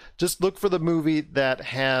 Dollhouse. Just look for the movie that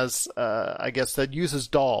has, that uses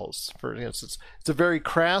dolls. For instance, it's a very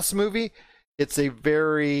crass movie. It's a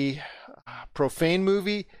very profane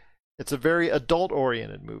movie. It's a very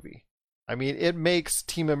adult-oriented movie. I mean, it makes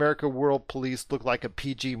Team America World Police look like a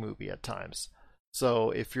PG movie at times.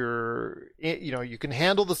 So if you can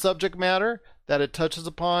handle the subject matter that it touches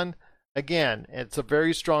upon, again, it's a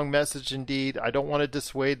very strong message indeed. I don't want to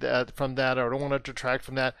dissuade from that, or I don't want to detract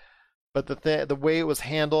from that. But the way it was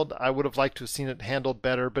handled, I would have liked to have seen it handled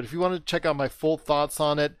better. But if you want to check out my full thoughts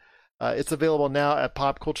on it, it's available now at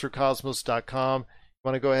popculturecosmos.com. You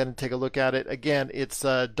want to go ahead and take a look at it. Again, it's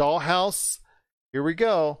Dollhouse. Here we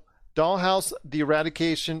go. Dollhouse, The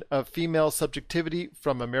Eradication of Female Subjectivity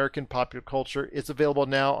from American Popular Culture. It's available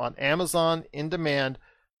now on Amazon In Demand,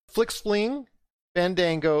 FlixFling,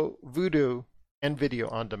 Fandango, Vudu, and Video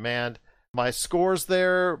on Demand. My scores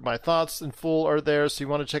there, my thoughts in full are there, so you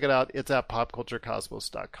want to check it out. It's at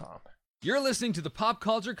popculturecosmos.com. You're listening to the Pop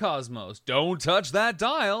Culture Cosmos. Don't touch that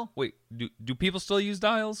dial. Wait, do people still use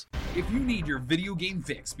dials? If you need your video game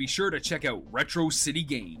fix, be sure to check out Retro City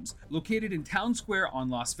Games. Located in Town Square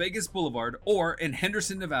on Las Vegas Boulevard or in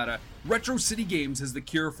Henderson, Nevada, Retro City Games has the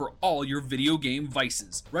cure for all your video game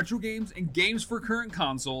vices. Retro games and games for current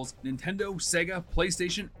consoles, Nintendo, Sega,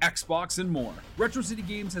 PlayStation, Xbox, and more. Retro City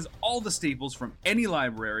Games has all the staples from any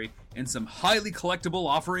library and some highly collectible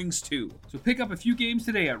offerings too. So pick up a few games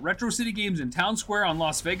today at Retro City Games in Town Square on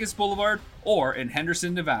Las Vegas Boulevard or in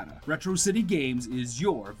Henderson, Nevada. Retro City Games is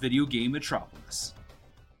your video game metropolis.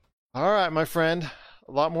 All right, my friend.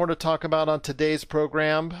 A lot more to talk about on today's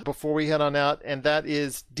program before we head on out, and that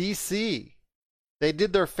is DC. They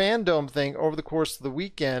did their fandom thing over the course of the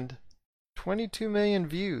weekend. 22 million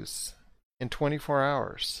views in 24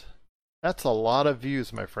 hours. That's a lot of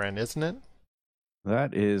views, my friend, isn't it?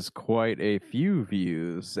 That is quite a few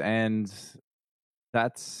views, and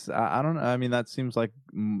that's, I don't know, I mean, that seems like,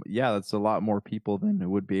 that's a lot more people than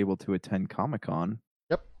would be able to attend Comic-Con.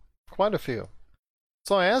 Yep, quite a few.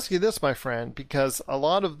 So I ask you this, my friend, because a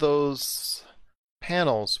lot of those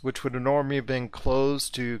panels, which would have normally have been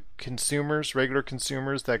closed to consumers, regular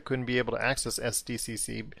consumers that couldn't be able to access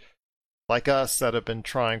SDCC, like us that have been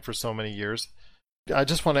trying for so many years, I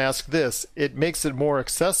just want to ask this. It makes it more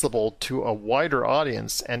accessible to a wider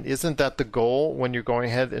audience, and isn't that the goal when you're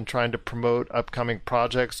going ahead and trying to promote upcoming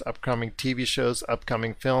projects, upcoming TV shows,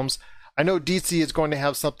 upcoming films? I know DC is going to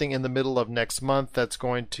have something in the middle of next month that's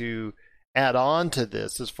going to add on to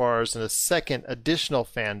this as far as a second additional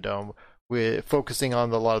fandom with focusing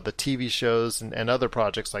on a lot of the TV shows and other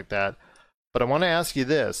projects like that. But I want to ask you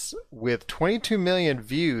this. With 22 million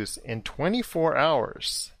views in 24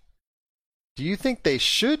 hours... do you think they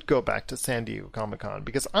should go back to San Diego Comic-Con?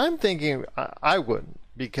 Because I'm thinking I wouldn't,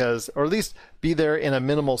 or at least be there in a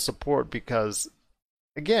minimal support, because,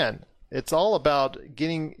 again, it's all about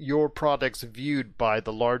getting your products viewed by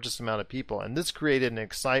the largest amount of people, and this created an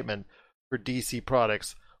excitement for DC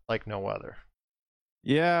products like no other.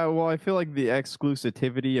 Yeah, well, I feel like the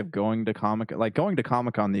exclusivity of going to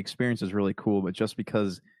Comic-Con, the experience is really cool, but just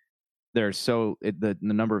because the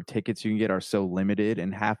number of tickets you can get are so limited,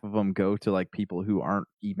 and half of them go to like people who aren't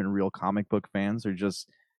even real comic book fans, or just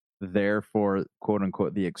there for quote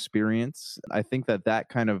unquote the experience. I think that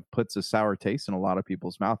kind of puts a sour taste in a lot of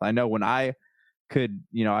people's mouth. I know when I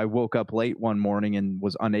woke up late one morning and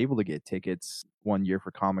was unable to get tickets one year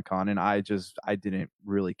for Comic-Con, and I didn't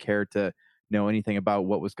really care to know anything about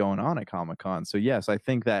what was going on at Comic-Con. So yes, I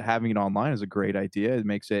think that having it online is a great idea. It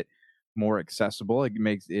makes it more accessible.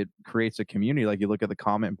 It creates a community. Like you look at the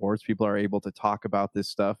comment boards, people are able to talk about this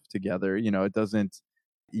stuff together. It doesn't.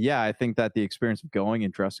 Yeah, I think that the experience of going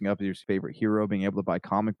and dressing up as your favorite hero, being able to buy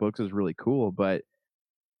comic books is really cool. But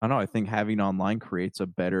I don't know. I think having it online creates a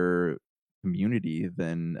better community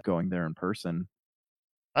than going there in person.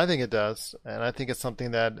 I think it does, and I think it's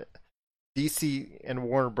something that DC and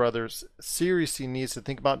Warner Brothers seriously needs to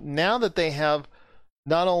think about now that they have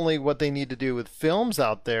not only what they need to do with films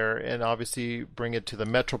out there and obviously bring it to the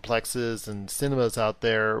Metroplexes and cinemas out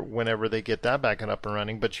there whenever they get that back and up and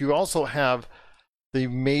running, but you also have the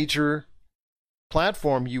major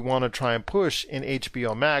platform you want to try and push in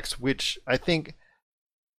HBO Max, which I think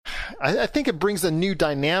it brings a new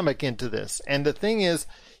dynamic into this. And the thing is,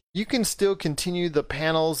 you can still continue the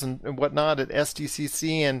panels and whatnot at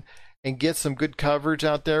SDCC and get some good coverage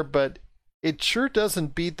out there, but it sure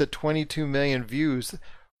doesn't beat the 22 million views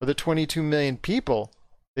or the 22 million people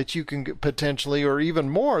that you can potentially, or even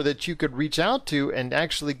more, that you could reach out to and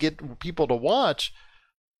actually get people to watch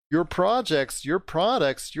your projects, your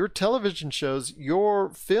products, your television shows, your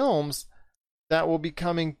films that will be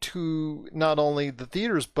coming to not only the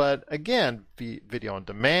theaters, but again, video on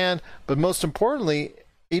demand, but most importantly,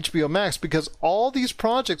 HBO Max, because all these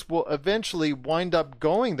projects will eventually wind up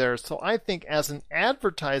going there. So I think as an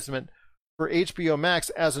advertisement for HBO Max,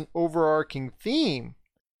 as an overarching theme,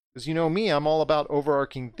 because you know me, I'm all about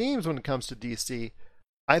overarching themes when it comes to DC,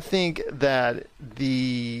 I think that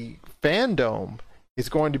the fandom is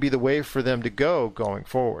going to be the way for them to go going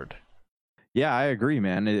forward. Yeah, I agree,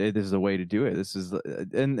 man. It is the way to do it. This is,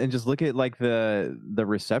 and just look at like the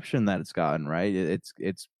reception that it's gotten, right?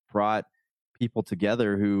 It's brought people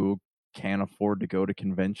together who can't afford to go to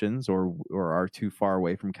conventions or are too far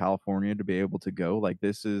away from California to be able to go. Like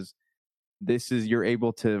this is you're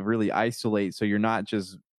able to really isolate, so you're not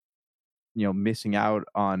just missing out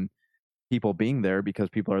on people being there because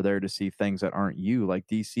people are there to see things that aren't you. Like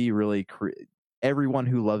DC really everyone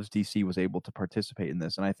who loves DC was able to participate in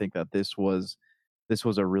this, and I think that this was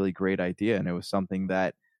a really great idea, and it was something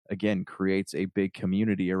that again creates a big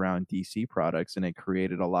community around DC products, and it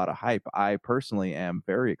created a lot of hype. I personally am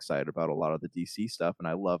very excited about a lot of the DC stuff, and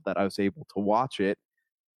I love that I was able to watch it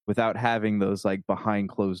without having those like behind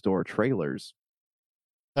closed door trailers.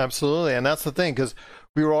 Absolutely, and that's the thing, because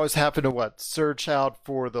we were always having to search out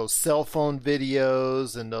for those cell phone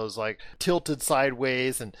videos and those like tilted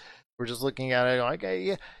sideways, and we're just looking at it like,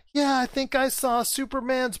 hey, yeah, I think I saw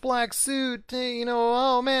Superman's black suit.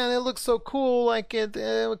 Oh man, it looks so cool. Like it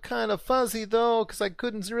was kind of fuzzy though, because I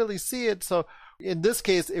couldn't really see it. So in this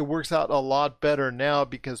case, it works out a lot better now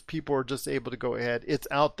because people are just able to go ahead. It's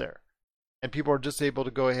out there, and people are just able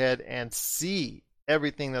to go ahead and see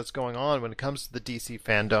everything that's going on when it comes to the DC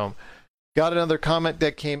fandom. Got another comment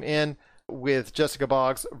that came in with Jessica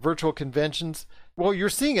Boggs. Virtual conventions. Well, you're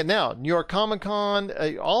seeing it now. New York Comic Con,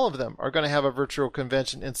 all of them are going to have a virtual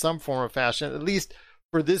convention in some form or fashion, at least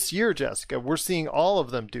for this year, Jessica. We're seeing all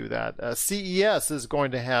of them do that. CES is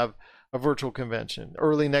going to have a virtual convention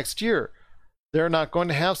early next year. They're not going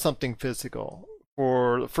to have something physical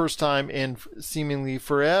for the first time in seemingly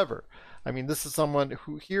forever. I mean, this is someone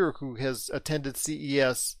who has attended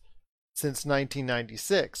CES since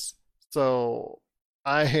 1996. So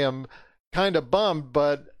I am kind of bummed,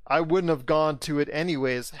 but I wouldn't have gone to it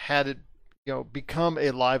anyways had it become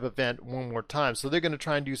a live event one more time. So they're going to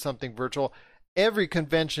try and do something virtual. Every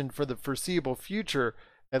convention for the foreseeable future,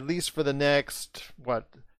 at least for the next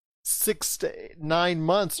 6 to 9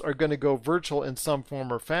 months, are going to go virtual in some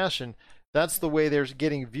form or fashion. That's the way they're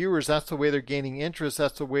getting viewers. That's the way they're gaining interest.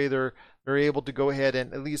 That's the way they're able to go ahead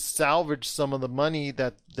and at least salvage some of the money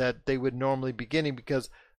that they would normally be getting, because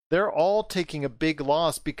they're all taking a big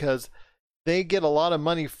loss because they get a lot of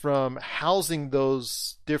money from housing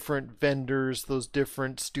those different vendors, those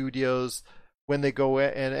different studios, when they go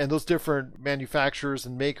and those different manufacturers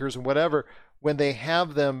and makers and whatever, when they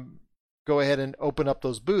have them go ahead and open up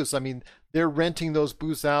those booths. I mean, they're renting those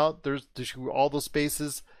booths out. There's all those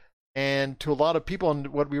spaces. And to a lot of people, and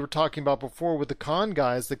what we were talking about before with the con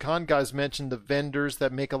guys mentioned the vendors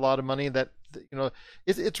that make a lot of money. That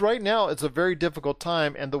it's right now, it's a very difficult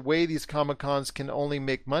time, and the way these Comic Cons can only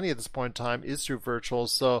make money at this point in time is through virtual.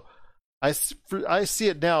 So I see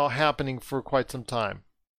it now happening for quite some time,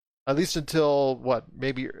 at least until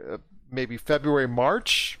maybe February,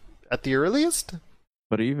 March at the earliest.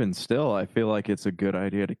 But even still, I feel like it's a good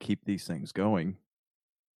idea to keep these things going,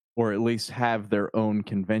 or at least have their own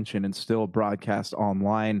convention and still broadcast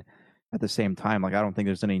online at the same time. Like, I don't think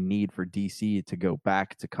there's any need for DC to go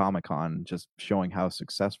back to Comic-Con just showing how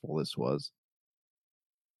successful this was.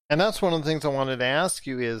 And that's one of the things I wanted to ask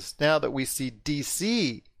you is, now that we see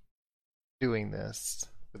DC doing this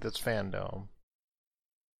with its fandom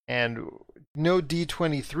and no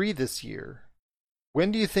D23 this year,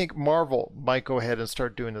 when do you think Marvel might go ahead and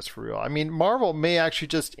start doing this for real? I mean, Marvel may actually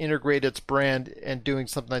just integrate its brand and doing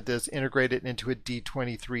something like this, integrate it into a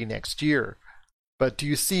D23 next year. But do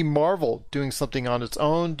you see Marvel doing something on its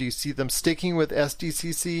own? Do you see them sticking with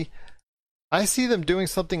SDCC? I see them doing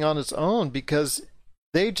something on its own because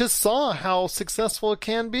they just saw how successful it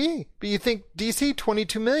can be. But you think DC,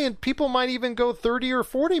 22 million, people might even go 30 or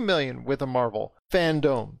 40 million with a Marvel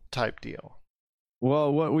fandom type deal.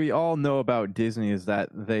 Well, what we all know about Disney is that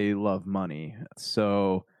they love money.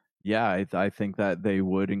 So, yeah, I think that they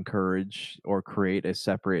would encourage or create a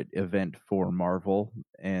separate event for Marvel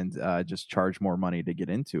and just charge more money to get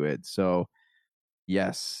into it. So,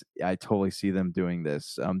 yes, I totally see them doing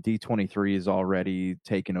this. D23 is already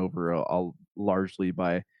taken over largely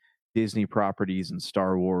by Disney properties and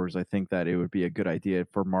Star Wars. I think that it would be a good idea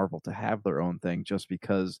for Marvel to have their own thing just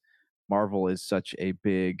because Marvel is such a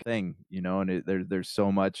big thing, and there's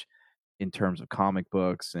so much in terms of comic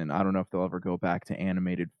books, and I don't know if they'll ever go back to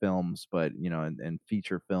animated films, but and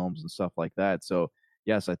feature films and stuff like that. So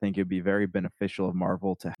yes, I think it'd be very beneficial of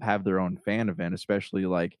Marvel to have their own fan event, especially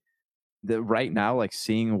like right now, like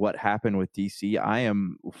seeing what happened with DC. I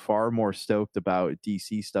am far more stoked about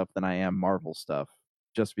DC stuff than I am Marvel stuff,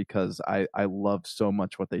 just because I love so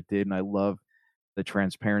much what they did, and I love the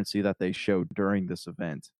transparency that they showed during this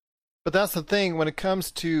event. But that's the thing, when it comes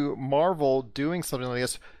to Marvel doing something like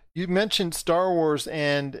this, you mentioned Star Wars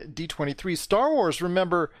and D23. Star Wars,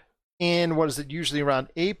 remember, in, usually around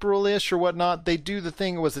April-ish or whatnot, they do the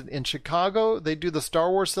thing, was it in Chicago? They do the Star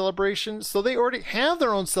Wars celebration. So they already have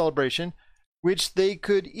their own celebration, which they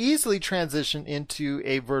could easily transition into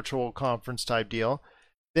a virtual conference type deal.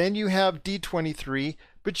 Then you have D23,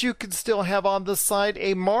 but you could still have on the side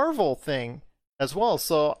a Marvel thing as well.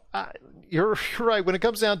 So you're right. When it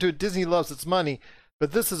comes down to it, Disney loves its money,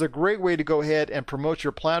 but this is a great way to go ahead and promote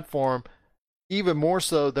your platform, even more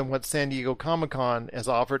so than what San Diego Comic-Con has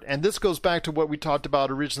offered. And this goes back to what we talked about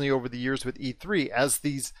originally over the years with E3. As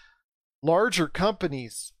these larger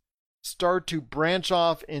companies start to branch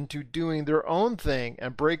off into doing their own thing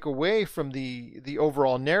and break away from the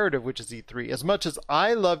overall narrative, which is E3. As much as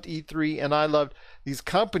I loved E3 and I loved these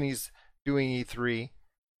companies doing E3,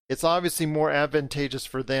 it's obviously more advantageous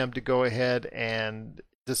for them to go ahead and,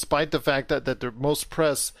 despite the fact that their most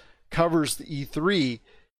press covers the E3,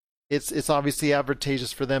 it's obviously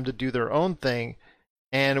advantageous for them to do their own thing.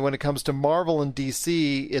 And when it comes to Marvel and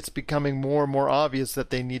DC, it's becoming more and more obvious that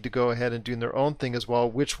they need to go ahead and do their own thing as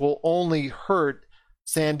well, which will only hurt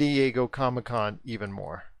San Diego Comic-Con even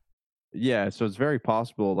more. Yeah, so it's very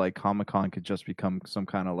possible like Comic-Con could just become some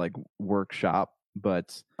kind of like workshop,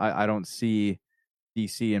 but I don't see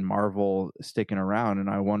DC and Marvel sticking around, and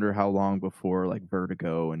I wonder how long before like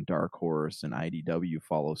Vertigo and Dark Horse and IDW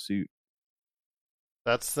follow suit.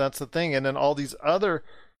 That's the thing. And then all these other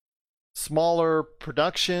smaller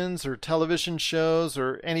productions or television shows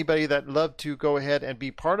or anybody that loved to go ahead and be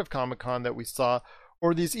part of Comic-Con that we saw,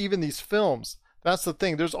 or these films. That's the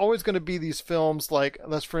thing. There's always going to be these films like,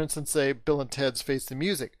 let's for instance say Bill and Ted's Face the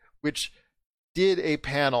Music, which did a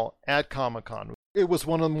panel at Comic-Con. It was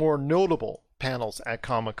one of the more notable panels at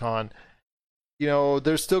Comic-Con.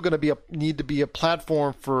 There's still going to need to be a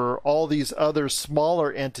platform for all these other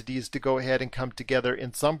smaller entities to go ahead and come together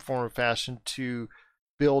in some form or fashion to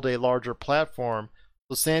build a larger platform.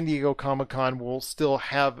 So San Diego Comic-Con will still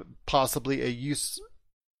have possibly a use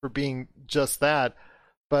for being just that,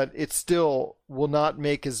 but it still will not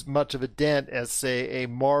make as much of a dent as, say, a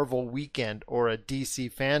Marvel weekend or a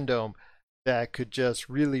DC fandom that could just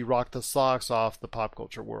really rock the socks off the pop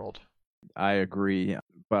culture world. I agree,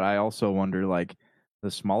 but I also wonder, like,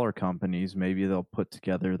 the smaller companies, maybe they'll put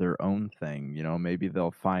together their own thing. Maybe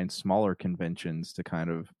they'll find smaller conventions to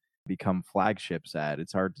kind of become flagships at.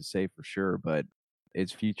 It's hard to say for sure, but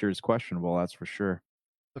its future is questionable, that's for sure.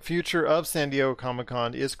 The future of San Diego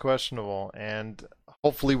Comic-Con is questionable, and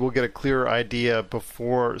hopefully we'll get a clearer idea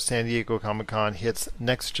before San Diego Comic-Con hits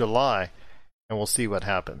next July, and we'll see what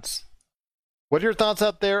happens. What are your thoughts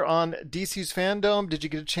out there on DC's fandom? Did you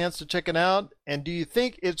get a chance to check it out? And do you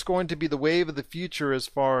think it's going to be the wave of the future as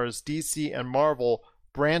far as DC and Marvel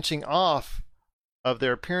branching off of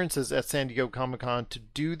their appearances at San Diego Comic-Con to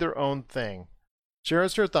do their own thing? Share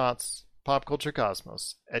us your thoughts,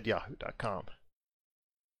 popculturecosmos@yahoo.com.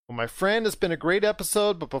 Well, my friend, it's been a great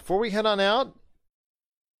episode, but before we head on out,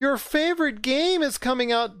 your favorite game is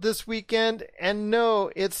coming out this weekend, and no,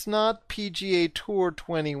 it's not PGA Tour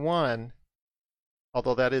 21.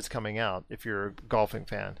 although that is coming out if you're a golfing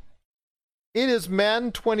fan. It is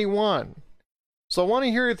Madden 21. So I want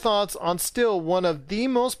to hear your thoughts on still one of the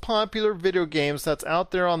most popular video games that's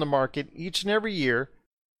out there on the market each and every year.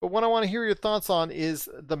 But what I want to hear your thoughts on is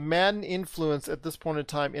the Madden influence at this point in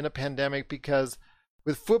time in a pandemic, because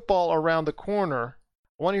with football around the corner,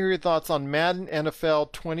 I want to hear your thoughts on Madden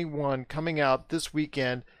NFL 21 coming out this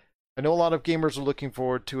weekend. I know a lot of gamers are looking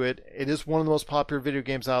forward to it. It is one of the most popular video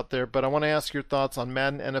games out there, but I want to ask your thoughts on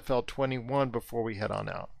Madden NFL 21 before we head on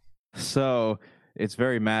out. So it's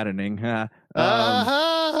very maddening. Yeah,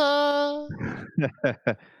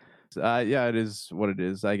 it is what it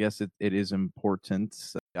is. I guess it is important.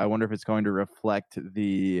 I wonder if it's going to reflect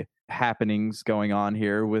the happenings going on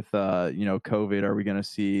here with COVID. Are we going to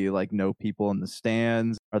see like no people in the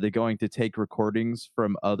stands? Are they going to take recordings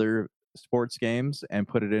from other sports games and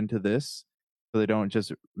put it into this so they don't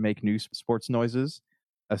just make new sports noises,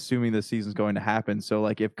 assuming the season's going to happen? So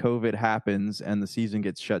like if COVID happens and the season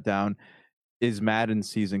gets shut down, is Madden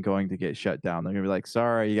season going to get shut down? They're going to be like,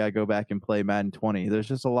 sorry, you got to go back and play Madden 20. There's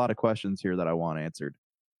just a lot of questions here that I want answered.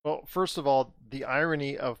 Well, first of all, the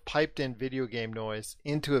irony of piped in video game noise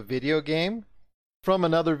into a video game from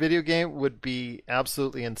another video game would be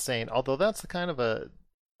absolutely insane. Although that's kind of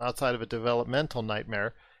outside of a developmental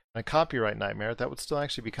nightmare and a copyright nightmare, that would still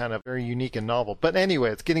actually be kind of very unique and novel. But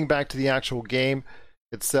anyway, it's getting back to the actual game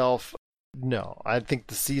itself. No, I think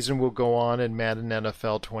the season will go on in Madden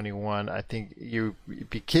NFL 21. I think you'd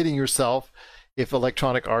be kidding yourself if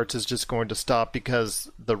Electronic Arts is just going to stop because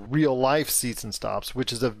the real life season stops,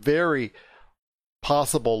 which is a very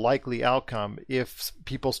possible likely outcome if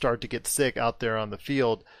people start to get sick out there on the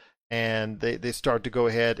field and they start to go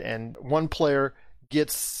ahead and one player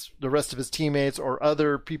gets the rest of his teammates or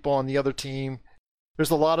other people on the other team. There's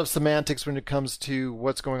a lot of semantics when it comes to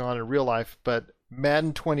what's going on in real life, but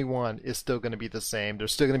Madden 21 is still going to be the same.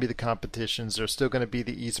 There's still going to be the competitions. There's still going to be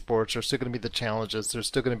the esports. There's still going to be the challenges. There's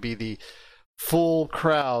still going to be the full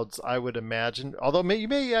crowds, I would imagine. Although you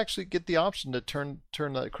may actually get the option to turn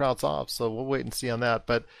the crowds off. So we'll wait and see on that.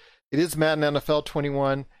 But it is Madden NFL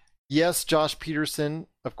 21. Yes, Josh Peterson,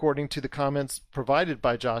 according to the comments provided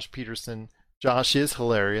by Josh Peterson, Josh is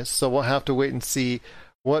hilarious. So we'll have to wait and see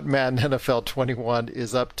what Madden NFL 21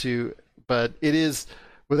 is up to. But it is,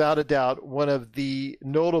 without a doubt, one of the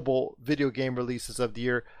notable video game releases of the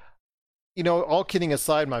year. You know, all kidding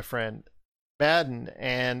aside, my friend, Madden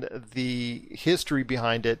and the history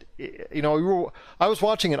behind it, you know, I was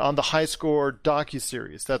watching it on the High Score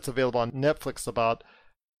docuseries that's available on Netflix about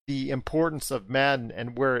the importance of Madden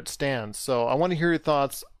and where it stands. So I want to hear your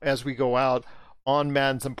thoughts as we go out on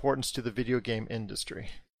Madden's importance to the video game industry.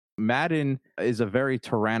 Madden is a very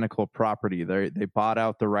tyrannical property. They bought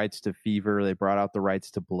out the rights to Fever. They brought out the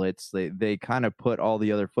rights to Blitz. They kind of put all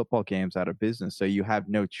the other football games out of business. So you have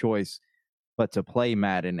no choice but to play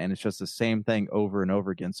Madden. And it's just the same thing over and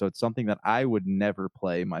over again. So it's something that I would never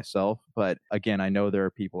play myself. But again, I know there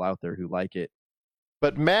are people out there who like it.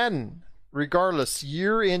 But Madden, regardless,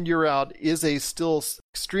 year in, year out, is a still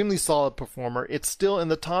extremely solid performer. It's still in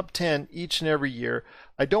the top 10 each and every year.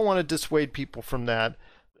 I don't want to dissuade people from that.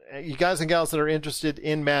 You guys and gals that are interested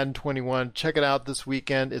in Madden 21, check it out this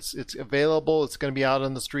weekend. It's available. It's going to be out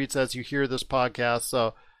on the streets as you hear this podcast. So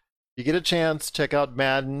if you get a chance, check out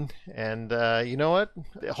Madden. And you know what?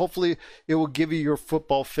 Hopefully it will give you your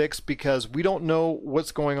football fix, because we don't know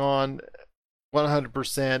what's going on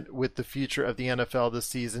 100% with the future of the NFL this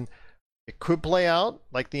season. It could play out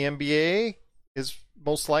like the NBA is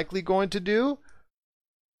most likely going to do,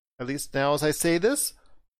 at least now as I say this,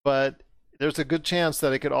 but there's a good chance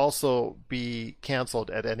that it could also be canceled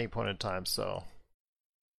at any point in time. So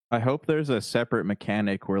I hope there's a separate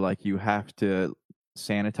mechanic where like you have to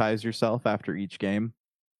sanitize yourself after each game.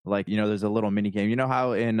 Like, you know, there's a little mini game. You know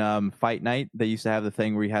how in Fight Night they used to have the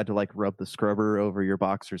thing where you had to like rub the scrubber over your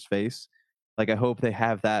boxer's face? Like, I hope they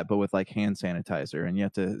have that, but with like hand sanitizer, and you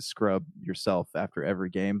have to scrub yourself after every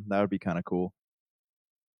game. That would be kind of cool.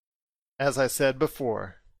 As I said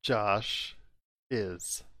before, Josh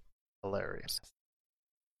is hilarious.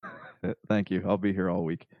 Thank you. I'll be here all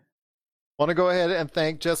week. Want to go ahead and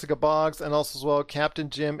thank Jessica Boggs and also as well Captain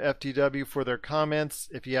Jim FTW for their comments.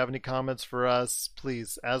 If you have any comments for us,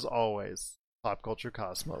 please, as always,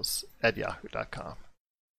 popculturecosmos@yahoo.com.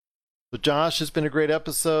 So Josh, it's been a great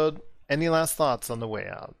episode. Any last thoughts on the way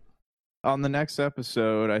out? On the next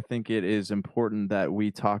episode, I think it is important that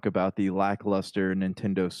we talk about the lackluster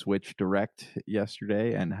Nintendo Switch Direct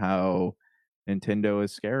yesterday and how Nintendo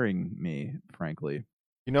is scaring me, frankly.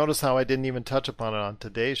 You notice how I didn't even touch upon it on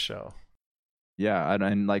today's show. Yeah,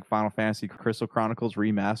 and like Final Fantasy Crystal Chronicles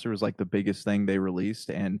Remaster was like the biggest thing they released,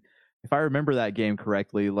 and if I remember that game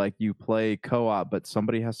correctly, like you play co-op, but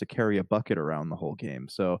somebody has to carry a bucket around the whole game.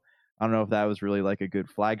 So I don't know if that was really like a good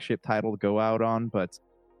flagship title to go out on, but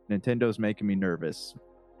Nintendo's making me nervous.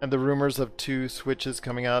 And the rumors of 2 Switches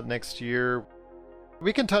coming out next year.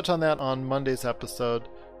 We can touch on that on Monday's episode,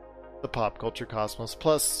 the Pop Culture Cosmos.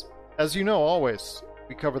 Plus, as you know, always,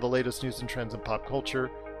 we cover the latest news and trends in pop culture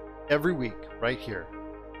every week right here,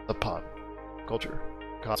 the Pop Culture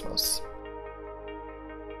Cosmos.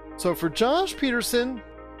 So for Josh Peterson,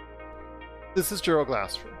 this is Gerald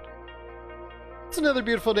Glassford. It's another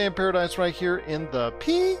beautiful day in paradise right here in the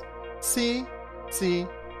PCC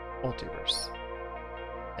Multiverse.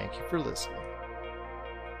 Thank you for listening.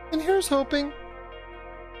 And here's hoping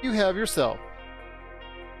you have yourself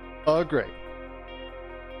a great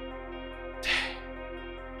day.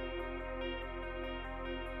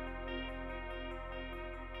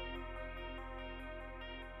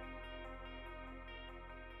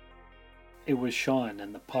 It was Sean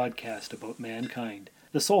and the podcast about mankind.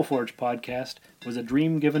 The Soulforge podcast was a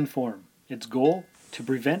dream given form. Its goal? To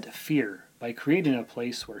prevent fear by creating a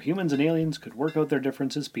place where humans and aliens could work out their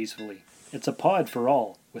differences peacefully. It's a pod for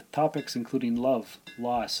all, with topics including love,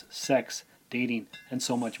 loss, sex, dating, and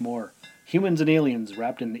so much more. Humans and aliens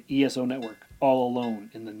wrapped in the ESO network, all alone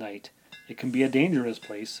in the night. It can be a dangerous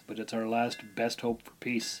place, but it's our last best hope for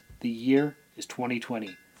peace. The year is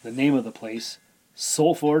 2020. The name of the place,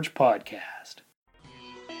 Soulforge Podcast.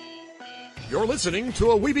 You're listening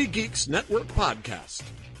to a Weeby Geeks Network podcast.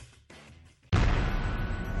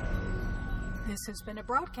 This has been a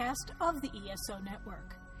broadcast of the ESO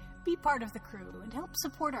Network. Be part of the crew and help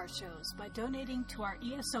support our shows by donating to our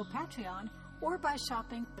ESO Patreon or by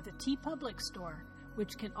shopping at the TeePublic store,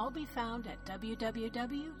 which can all be found at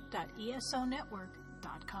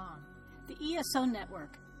www.esonetwork.com. The ESO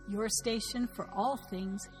Network, your station for all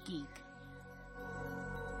things geek.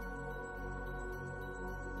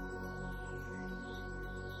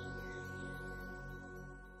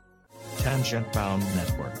 Tangent Bound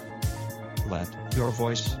Network. Let your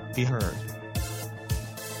voice be heard.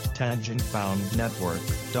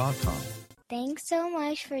 TangentBoundNetwork.com. Thanks so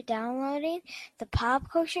much for downloading the Pop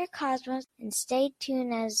Culture Cosmos, and stay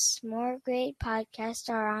tuned as more great podcasts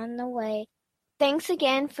are on the way. Thanks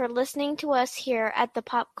again for listening to us here at the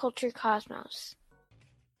Pop Culture Cosmos.